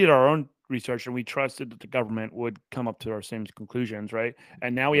 like we did our own research and we trusted that the government would come up to our same conclusions, right?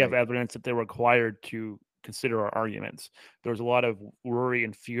 And now we have Right. evidence that they're required to consider our arguments. There was a lot of worry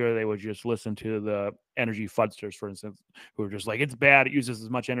and fear they would just listen to the energy fudsters, for instance, who were just like, it's bad. It uses as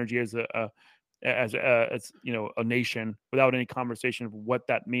much energy as a nation without any conversation of what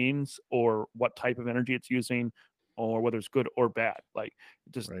that means or what type of energy it's using or whether it's good or bad. Like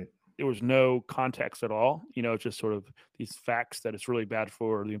just Right. there was no context at all. It's just sort of these facts that it's really bad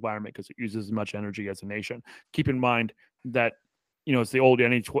for the environment because it uses as much energy as a nation. Keep in mind that it's the old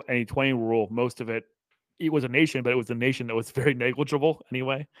any 20 rule. Most of it was a nation, but it was a nation that was very negligible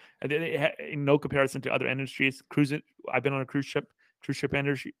anyway. And it had, in no comparison to other industries. Cruising, I've been on a cruise ship. Cruise ship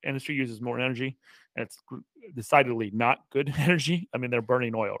industry uses more energy, and it's decidedly not good energy. I mean, they're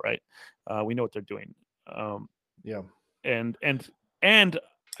burning oil, right? We know what they're doing. Um, Yeah. and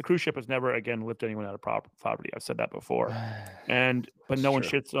a cruise ship has never again lifted anyone out of poverty. I've said that before, but It's no one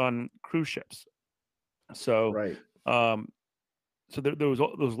true. shits on cruise ships. So, Right. um, there was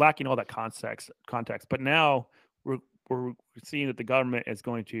lacking all that context. But now we're seeing that the government is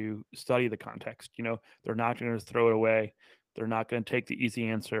going to study the context. They're not going to throw it away. They're not going to take the easy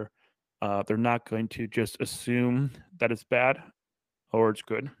answer. They're not going to just assume that it's bad or it's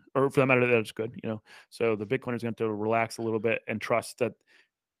good, or for that matter that it's good. So the Bitcoiners going to relax a little bit and trust that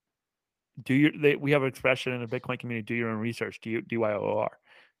we have an expression in the Bitcoin community, do your own research, DYOR.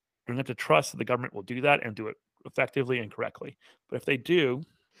 You're going to have to trust that the government will do that and do it effectively and correctly. But if they do,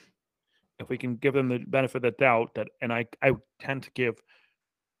 if we can give them the benefit of the doubt and I tend to give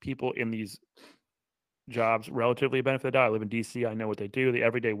people in these jobs relatively benefit the doubt. I live in DC. I know what they do. The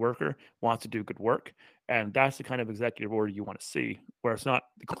everyday worker wants to do good work. And that's the kind of executive order you want to see, where it's not,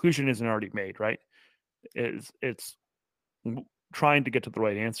 the conclusion isn't already made, right? It's trying to get to the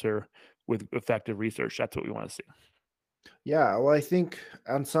right answer with effective research. That's what we want to see. Yeah, well, I think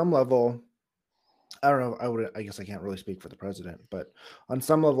on some level, I don't know. I guess I can't really speak for the president, but on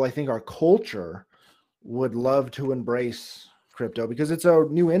some level, I think our culture would love to embrace crypto because it's a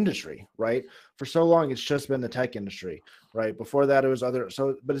new industry, right? For so long, it's just been the tech industry, right? Before that, it was other.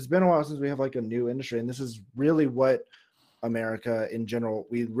 So, but it's been a while since we have like a new industry, and this is really what America in general,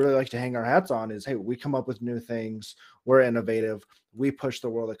 we really like to hang our hats on is, hey, we come up with new things. We're innovative. We push the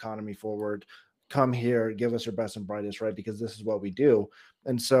world economy forward. Come here, give us your best and brightest, right? Because this is what we do.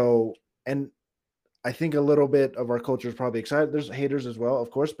 And so, and I think a little bit of our culture is probably excited. There's haters as well,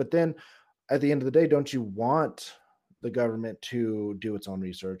 of course. But then at the end of the day, don't you want the government to do its own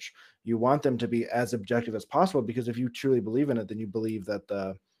research? You want them to be as objective as possible, because if you truly believe in it, then you believe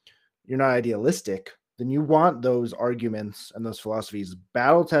that you're not idealistic. Then you want those arguments and those philosophies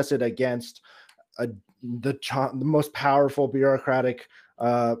battle tested against the most powerful bureaucratic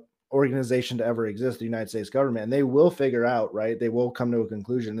organization to ever exist, the United States government, and they will figure out, right? They will come to a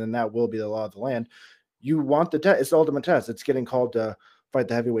conclusion, and that will be the law of the land. You want the test; it's the ultimate test. It's getting called to fight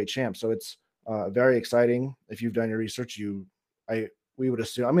the heavyweight champ, so it's very exciting. If you've done your research, we would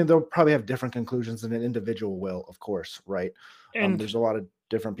assume. I mean, they'll probably have different conclusions than an individual will, of course, right? And there's a lot of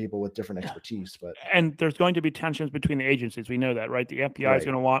different people with different expertise, but there's going to be tensions between the agencies. We know that, right? The FBI is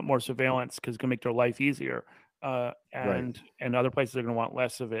going to want more surveillance because it's going to make their life easier, and other places are going to want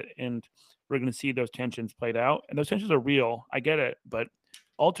less of it, and we're going to see those tensions played out. And those tensions are real. I get it, but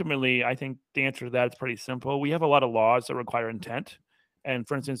ultimately, I think the answer to that is pretty simple. We have a lot of laws that require intent, and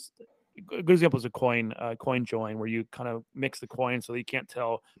for instance, a good example is a coin join, where you kind of mix the coin so that you can't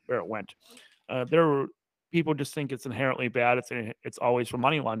tell where it went. There were people just think it's inherently bad. It's always for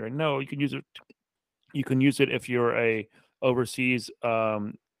money laundering. No, you can use it. You can use it if you're a overseas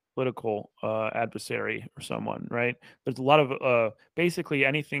political adversary or someone, right? There's a lot of basically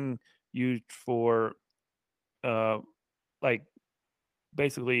anything used for like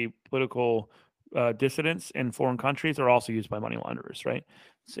basically political dissidents in foreign countries are also used by money launderers, right?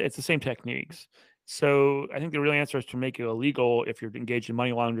 So it's the same techniques. So I think the real answer is to make it illegal if you're engaged in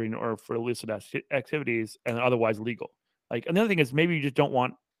money laundering or for illicit activities, and otherwise legal. Like another thing is maybe you just don't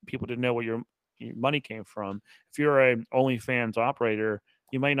want people to know where your money came from. If you're an OnlyFans operator,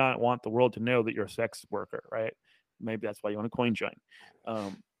 you might not want the world to know that you're a sex worker, right? Maybe that's why you want a coin join.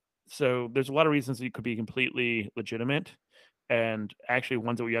 So there's a lot of reasons that you could be completely legitimate, and actually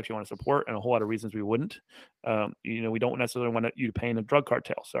ones that we actually want to support, and a whole lot of reasons we wouldn't. We don't necessarily want you to pay in a drug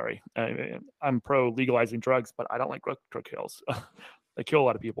cartel. Sorry, I'm pro legalizing drugs, but I don't like drug cartels. They kill a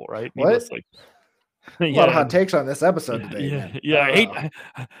lot of people, right? What? Needlessly. A lot of hot takes on this episode today.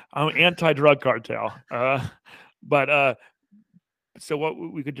 I'm anti-drug cartel. But so what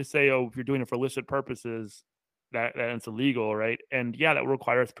we could just say, if you're doing it for illicit purposes, that it's illegal, right? And yeah, that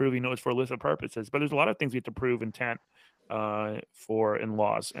requires proving it was for illicit purposes. But there's a lot of things we have to prove intent for in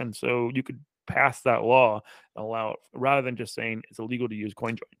laws, and so you could pass that law and allow it, rather than just saying it's illegal to use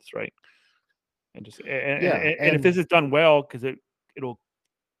coin joins, right? And just and if this is done well, because it'll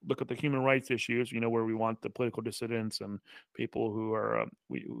look at the human rights issues, where we want the political dissidents and people who are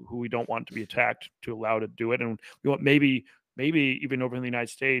who we don't want to be attacked to allow to do it, and we want maybe even over in the United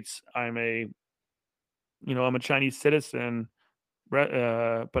States, I'm a Chinese citizen,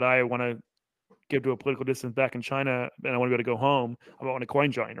 but I want to give to a political dissident back in China, and I want to be able to go home. I want a coin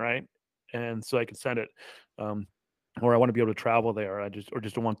join, right? And so I can send it, or I want to be able to travel there. I just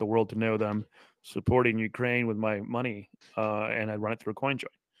don't want the world to know that I'm supporting Ukraine with my money, and I run it through a coin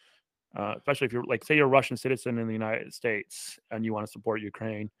join. Especially if you're say you're a Russian citizen in the United States and you want to support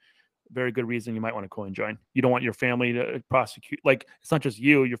Ukraine, very good reason you might want to coin join. You don't want your family to prosecute. Like, it's not just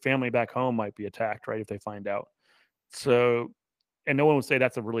you; your family back home might be attacked, right? If they find out. So, and no one would say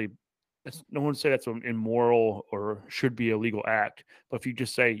that's an immoral or should be a legal act. But if you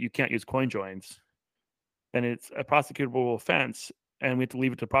just say you can't use coin joins, then it's a prosecutable offense, and we have to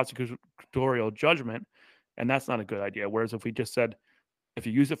leave it to prosecutorial judgment, and that's not a good idea. Whereas if we just said, if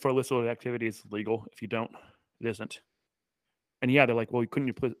you use it for illicit activity, it's legal. If you don't, it isn't. And yeah, they're like, well, can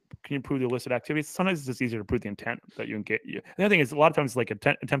you prove the illicit activities? Sometimes it's just easier to prove the intent that you can get. The other thing is, a lot of times it's like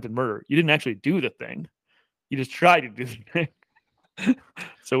attempted murder. You didn't actually do the thing. You just tried to do the thing.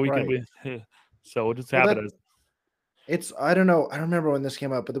 So we can be, so we'll just have it as. It's, I don't know. I don't remember when this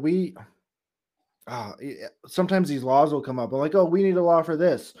came up, but sometimes these laws will come up and like, oh, we need a law for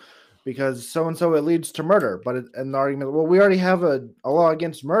this because so-and-so it leads to murder. But an argument, well, we already have a law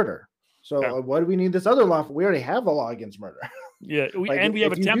against murder. So Yeah. what do we need this other law for? We already have a law against murder. Yeah, we Like and we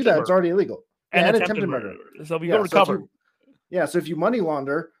have if you do attempted that, murder it's already illegal. Yeah, and and attempted attempted murder. murder. So we Yeah, go to so if cover. so if you money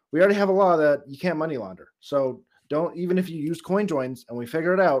launder, we already have a law that you can't money launder. So don't, even if you use coin joins and we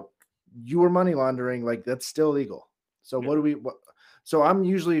figure it out, you were money laundering, like that's still illegal. So Yeah. what do we? So I'm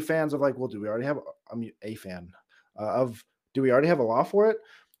usually fans of like, well, do we already have? I'm a fan of. Do we already have a law for it?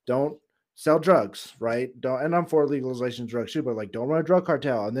 Don't sell drugs, right? Don't. And I'm for legalization of drugs too, but like, don't run a drug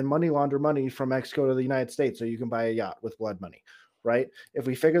cartel and then money launder money from Mexico to the United States so you can buy a yacht with blood money, right? If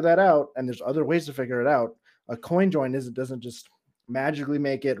we figure that out, and there's other ways to figure it out, a coin join doesn't just magically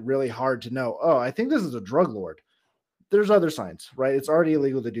make it really hard to know, oh, I think this is a drug lord. There's other signs, right? It's already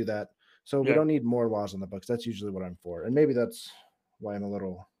illegal to do that. So we don't need more laws on the books. That's usually what I'm for. And maybe that's why I'm a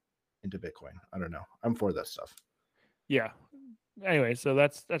little into Bitcoin. I don't know. I'm for that stuff. Yeah. Anyway, so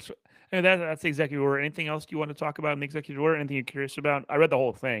that's the executive order. Anything else you want to talk about in the executive order? Anything you're curious about? I read the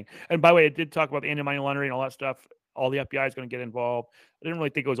whole thing. And by the way, it did talk about the anti-money laundering and all that stuff. All the FBI is going to get involved. I didn't really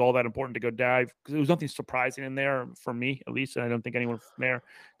think it was all that important to go dive because there was nothing surprising in there for me, at least. And I don't think anyone from there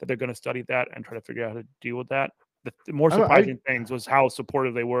that they're going to study that and try to figure out how to deal with that. The more surprising things was how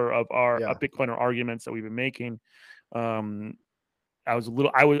supportive they were of our Bitcoiner arguments that we've been making. I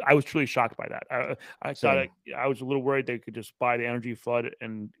was truly shocked by that. I thought I was a little worried they could just buy the energy flood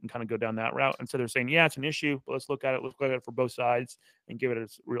and kind of go down that route. And so they're saying, yeah, it's an issue, but let's look at it. Let's look at it for both sides and give it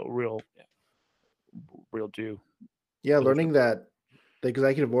its real due. Yeah, learning that the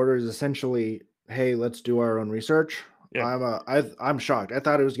executive order is essentially, hey, let's do our own research. Yeah. I'm shocked. I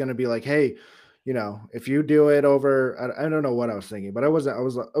thought it was going to be like, hey, you know, if you do it over, I don't know what I was thinking, but I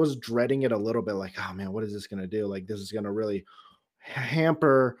was dreading it a little bit. Like, oh man, what is this going to do? Like, this is going to really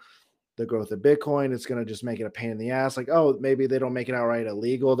hamper the growth of Bitcoin. It's going to just make it a pain in the ass. Like, oh, maybe they don't make it outright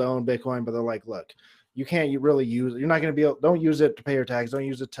illegal to own Bitcoin, but they're like, look, you really use, you're not going to be able, don't use it to pay your tax. Don't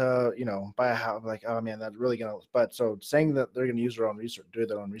use it to, you know, buy a house. Like, oh man, that's really going to, but so saying that they're going to use their own research, do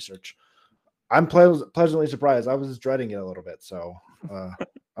their own research. I'm pleasantly surprised. I was dreading it a little bit. So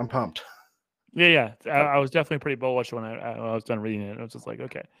I'm pumped. Yeah. I was definitely pretty bullish when I was done reading it. I was just like,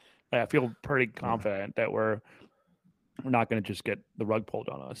 okay, I feel pretty confident that we're not going to just get the rug pulled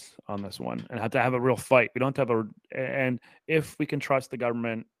on us on this one and have to have a real fight. We don't have and if we can trust the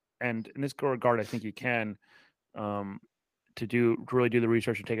government, and in this regard, I think you can, to really do the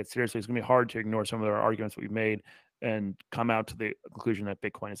research and take it seriously. It's going to be hard to ignore some of the arguments that we've made and come out to the conclusion that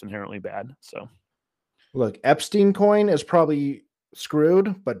Bitcoin is inherently bad. So, look, Epstein coin is probably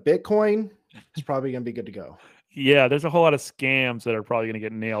screwed, but Bitcoin is probably going to be good to go. Yeah, there's a whole lot of scams that are probably going to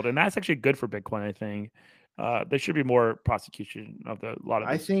get nailed, and that's actually good for Bitcoin, I think. There should be more prosecution of a lot of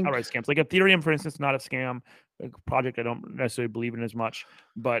outright scams. Like Ethereum, for instance, not a scam. A project I don't necessarily believe in as much,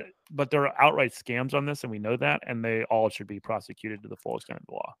 but there are outright scams on this, and we know that, and they all should be prosecuted to the full extent of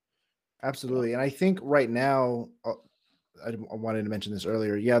the law. Absolutely. And I think right now, I wanted to mention this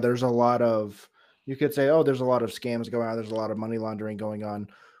earlier. Yeah, there's a lot of, you could say, oh, there's a lot of scams going on. There's a lot of money laundering going on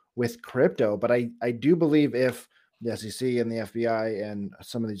with crypto. But I do believe if the SEC and the FBI and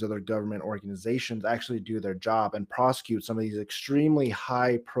some of these other government organizations actually do their job and prosecute some of these extremely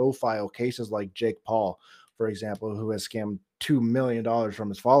high profile cases like Jake Paul, for example, who has scammed $2 million from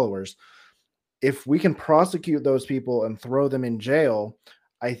his followers. If we can prosecute those people and throw them in jail,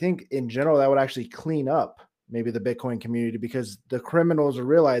 I think in general that would actually clean up maybe the Bitcoin community, because the criminals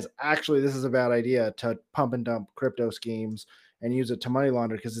realize actually this is a bad idea to pump and dump crypto schemes and use it to money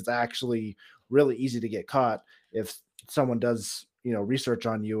launder, because it's actually really easy to get caught if someone does, you know, research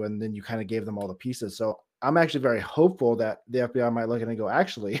on you and then you kind of gave them all the pieces. So I'm actually very hopeful that the FBI might look at it and go,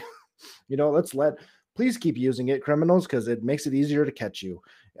 actually, you know, please keep using it, criminals, because it makes it easier to catch you.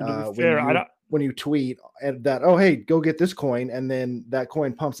 When you tweet that, oh, hey, go get this coin, and then that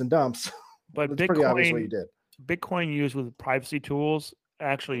coin pumps and dumps. But it's pretty obvious what you did. Bitcoin used with privacy tools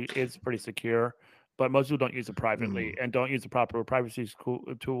actually is pretty secure, but most people don't use it privately and don't use the proper privacy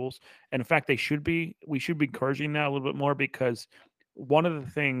tools. And in fact, we should be encouraging that a little bit more, because one of the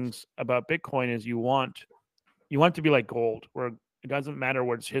things about Bitcoin is you want it to be like gold, where it doesn't matter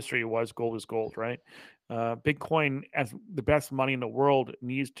what its history was, gold is gold, right? Bitcoin, as the best money in the world,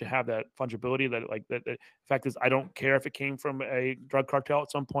 needs to have that fungibility. The fact is, I don't care if it came from a drug cartel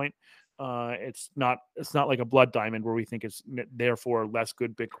at some point. It's not like a blood diamond where we think it's therefore less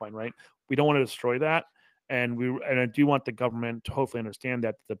good Bitcoin, right? We don't want to destroy that, and I do want the government to hopefully understand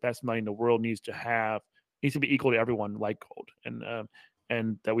that the best money in the world needs to be equal to everyone, like gold,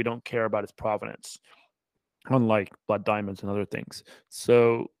 and that we don't care about its provenance, unlike blood diamonds and other things.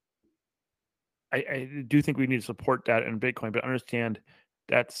 So I do think we need to support that in Bitcoin, but understand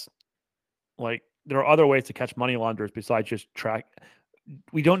that's like there are other ways to catch money launderers besides just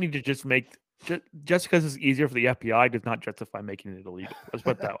we don't need to just make just because it's easier for the FBI does not justify making it illegal. Let's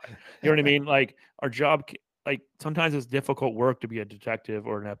put it that way. You know what I mean? Like our job, like sometimes it's difficult work to be a detective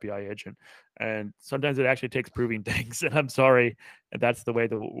or an FBI agent, and sometimes it actually takes proving things. And I'm sorry, and that's the way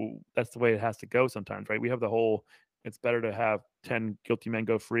it has to go sometimes, right? We have the whole. It's better to have 10 guilty men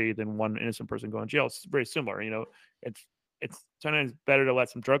go free than one innocent person go in jail. It's very similar, you know. It's sometimes better to let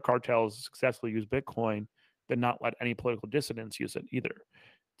some drug cartels successfully use Bitcoin than not let any political dissidents use it either.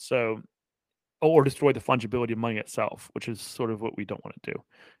 So, or destroy the fungibility of money itself, which is sort of what we don't want to do,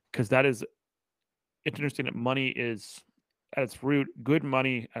 because that is it's interesting that money is at its root, good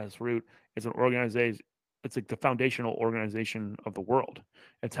money at its root is an organization. It's like the foundational organization of the world.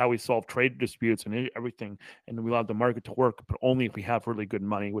 It's how we solve trade disputes and everything, and we allow the market to work, but only if we have really good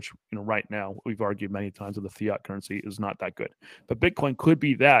money. Which right now we've argued many times that the fiat currency is not that good. But Bitcoin could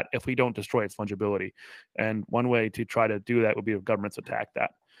be that if we don't destroy its fungibility. And one way to try to do that would be if governments attack that,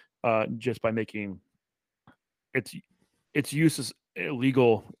 just by making its use is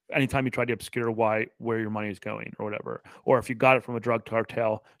illegal anytime you try to obscure where your money is going or whatever. Or if you got it from a drug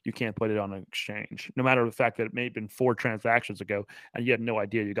cartel, you can't put it on an exchange, no matter the fact that it may have been 4 transactions ago and you had no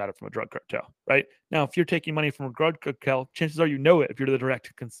idea you got it from a drug cartel. Right now, if you're taking money from a drug cartel, chances are it if you're the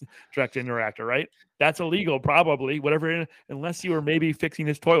direct interactor. Right, that's illegal, probably, whatever, unless you were maybe fixing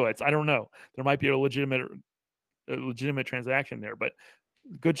his toilets. I don't know. There might be a legitimate transaction there, but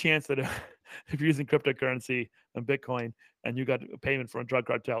good chance that if you're using cryptocurrency and Bitcoin and you got a payment from a drug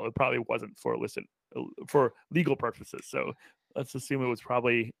cartel, it probably wasn't for legal purposes. So let's assume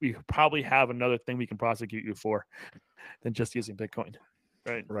we probably have another thing we can prosecute you for than just using Bitcoin.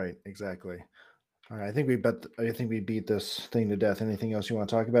 Right. Right. Exactly. All right. I think we beat this thing to death. Anything else you want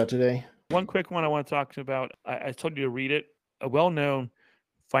to talk about today? One quick one I want to talk about. I told you to read it. A well-known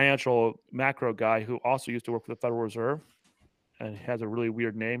financial macro guy who also used to work for the Federal Reserve and has a really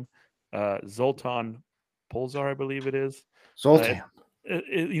weird name, Zoltan Pozsar, I believe it is. Zoltan.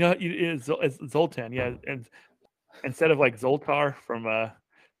 It's Zoltan, yeah. And instead of like Zoltar from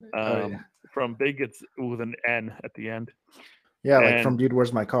Big, it's with an N at the end. Yeah, like from Dude,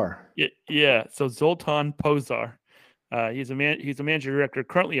 Where's My Car? Yeah. So Zoltan Pozsar, he's a managing director,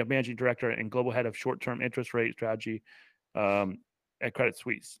 currently a managing director and global head of short-term interest rate strategy at Credit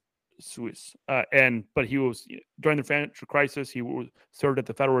Suisse. But he was during the financial crisis. He served at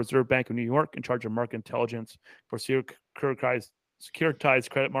the Federal Reserve Bank of New York in charge of market intelligence for securitized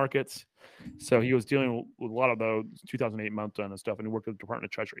credit markets. So he was dealing with a lot of the 2008 meltdown and stuff, and he worked with the Department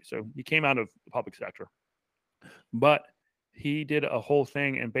of Treasury. So he came out of the public sector, but he did a whole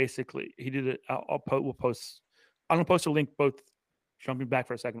thing, and basically he did it. We'll post. I'm gonna post a link. Both jumping back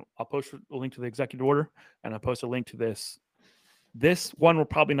for a second, I'll post a link to the executive order, and I'll post a link to this. This one will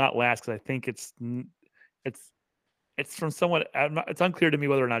probably not last because I think it's from someone. It's unclear to me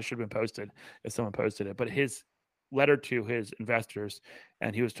whether or not it should have been posted if someone posted it. But his letter to his investors,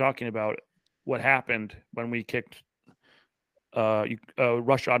 and he was talking about what happened when we kicked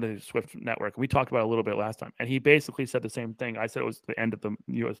Russia out of the SWIFT network. We talked about it a little bit last time, and he basically said the same thing. I said it was the end of the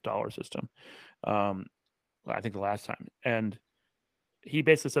U.S. dollar system. I think the last time, and he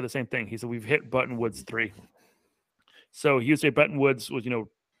basically said the same thing. He said we've hit Bretton Woods 3. So he used to say Bretton Woods was,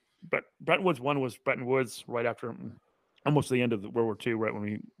 but Bretton Woods 1 was Bretton Woods right after almost the end of World War II, right when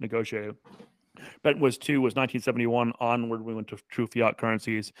we negotiated. Bretton Woods 2 was 1971 onward. We went to true fiat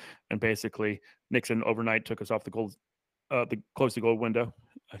currencies, and basically Nixon overnight took us off closed the gold window.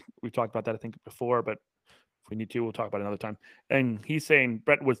 We've talked about that, I think, before, but if we need to, we'll talk about it another time. And he's saying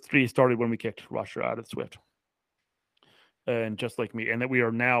Bretton Woods 3 started when we kicked Russia out of SWIFT. And just like me, and that we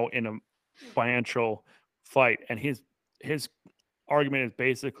are now in a financial fight. And his argument is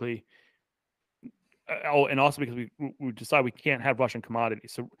basically, and also because we decide we can't have Russian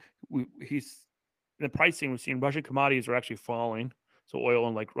commodities. So he's in the pricing, we've seen Russian commodities are actually falling. So oil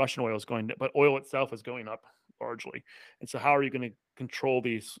and like Russian oil is going down, but oil itself is going up largely. And so how are you going to control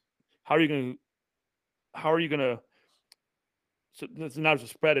these? How are you going to, so it's not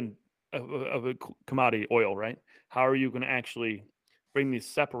just a spread of a commodity oil, right? How are you going to actually bring the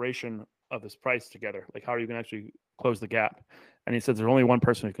separation of this price together? Like, how are you going to actually close the gap? And he says there's only one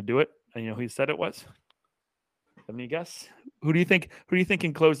person who can do it. And who he said it was? Have any guess? Who do you think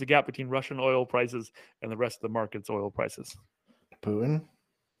can close the gap between Russian oil prices and the rest of the market's oil prices? Putin?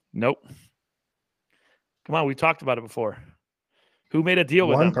 Nope. Come on, we talked about it before. Who made a deal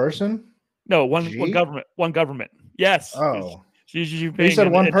with them? One person? No, one government. One government. Yes. Oh. Xi Jinping. You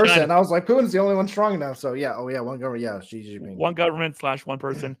said one person. China. I was like, Putin's the only one strong enough. So yeah. Oh yeah, one government. Yeah, Xi Jinping. One government / one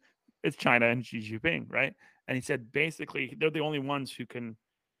person. It's China and Xi Jinping, right? And he said basically they're the only ones who can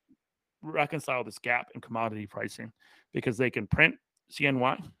reconcile this gap in commodity pricing because they can print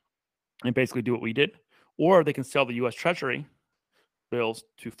CNY and basically do what we did, or they can sell the U.S. Treasury bills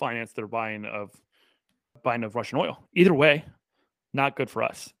to finance their buying of Russian oil. Either way, not good for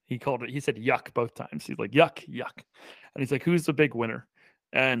us. He said yuck both times. He's like, yuck, yuck. And he's like, who's the big winner?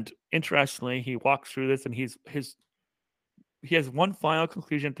 And interestingly, he walks through this and he has one final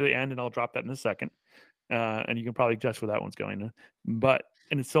conclusion to the end, and I'll drop that in a second. And you can probably guess where that one's going. But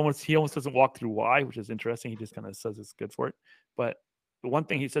he almost doesn't walk through why, which is interesting. He just kind of says it's good for it. But the one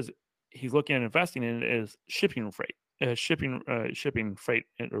thing he says he's looking at investing in is shipping freight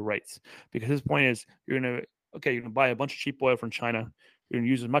rates, because his point is you're gonna buy a bunch of cheap oil from China. You're gonna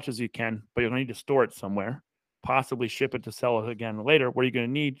use as much as you can, but you're gonna need to store it somewhere, possibly ship it to sell it again later. What are you gonna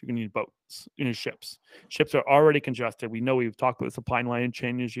need? You're gonna need boats. You need ships. Ships are already congested. We know we've talked about the supply line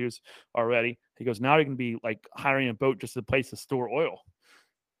chain issues already. He goes, now you're gonna be like hiring a boat just as a place to store oil,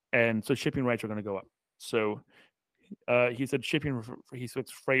 and so shipping rates are gonna go up. So he said he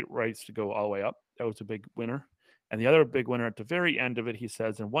expects freight rates to go all the way up. That was a big winner. And the other big winner at the very end of it, he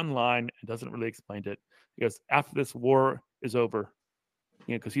says in one line, and doesn't really explain it. He goes, after this war is over,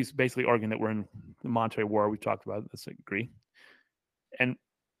 because he's basically arguing that we're in the monetary war. We talked about this, I agree. And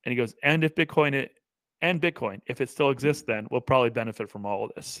he goes, and Bitcoin, if it still exists, then we'll probably benefit from all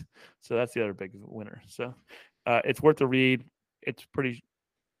of this. So that's the other big winner. So it's worth a read. It's pretty.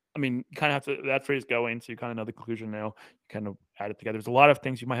 I mean, you kind of have to, that phrase going, so you kind of know the conclusion now. You kind of add it together. There's a lot of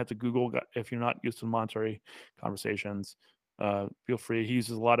things you might have to Google if you're not used to monetary conversations. Feel free. He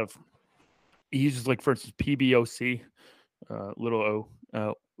uses like, for instance, PBOC, little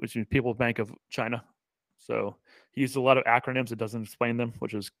o, which is People's Bank of China. So he uses a lot of acronyms. It doesn't explain them,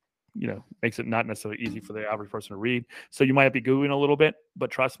 which is, makes it not necessarily easy for the average person to read. So you might have to be Googling a little bit,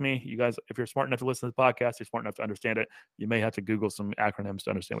 but trust me, you guys, if you're smart enough to listen to the podcast, you're smart enough to understand it. You may have to Google some acronyms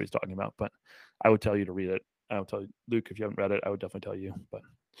to understand what he's talking about, but I would tell you to read it. I would tell you, Luke, if you haven't read it, I would definitely tell you, but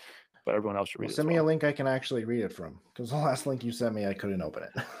everyone else should read it. Send me a link I can actually read it from, because the last link you sent me, I couldn't open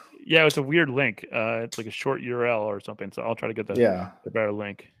it. Yeah, it's a weird link. It's like a short URL or something. So I'll try to get the better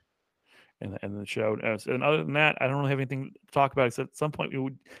link in the show. And other than that, I don't really have anything to talk about, except at some point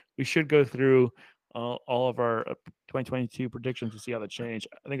we should go through all of our 2022 predictions to see how they change.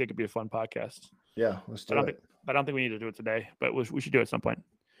 I think it could be a fun podcast. Yeah, let's do it. I don't think we need to do it today, but we should do it at some point.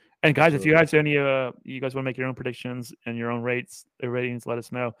 And guys, if you guys you guys want to make your own predictions and your own ratings, let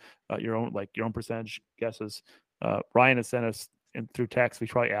us know your own percentage guesses. Ryan has sent us through text. We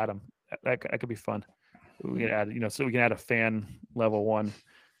probably add them. That could be fun. We can add, so we can add a fan level one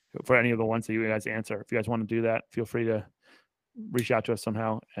for any of the ones that you guys answer. If you guys want to do that, feel free to reach out to us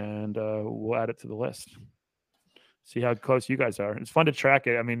somehow, and we'll add it to the list. See how close you guys are. It's fun to track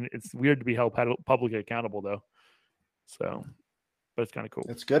it. I mean, it's weird to be held publicly accountable, though. So, but it's kind of cool.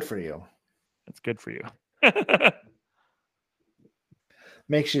 It's good for you. It's good for you.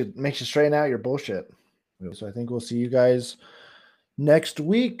 Makes you straighten out your bullshit. So I think we'll see you guys next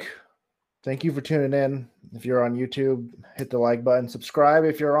week. Thank you for tuning in. If you're on YouTube, hit the like button. Subscribe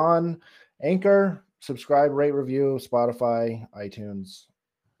if you're on Anchor. Subscribe, rate, review, Spotify, iTunes.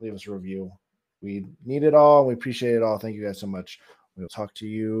 Leave us a review. We need it all. We appreciate it all. Thank you guys so much. We'll talk to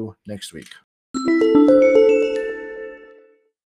you next week.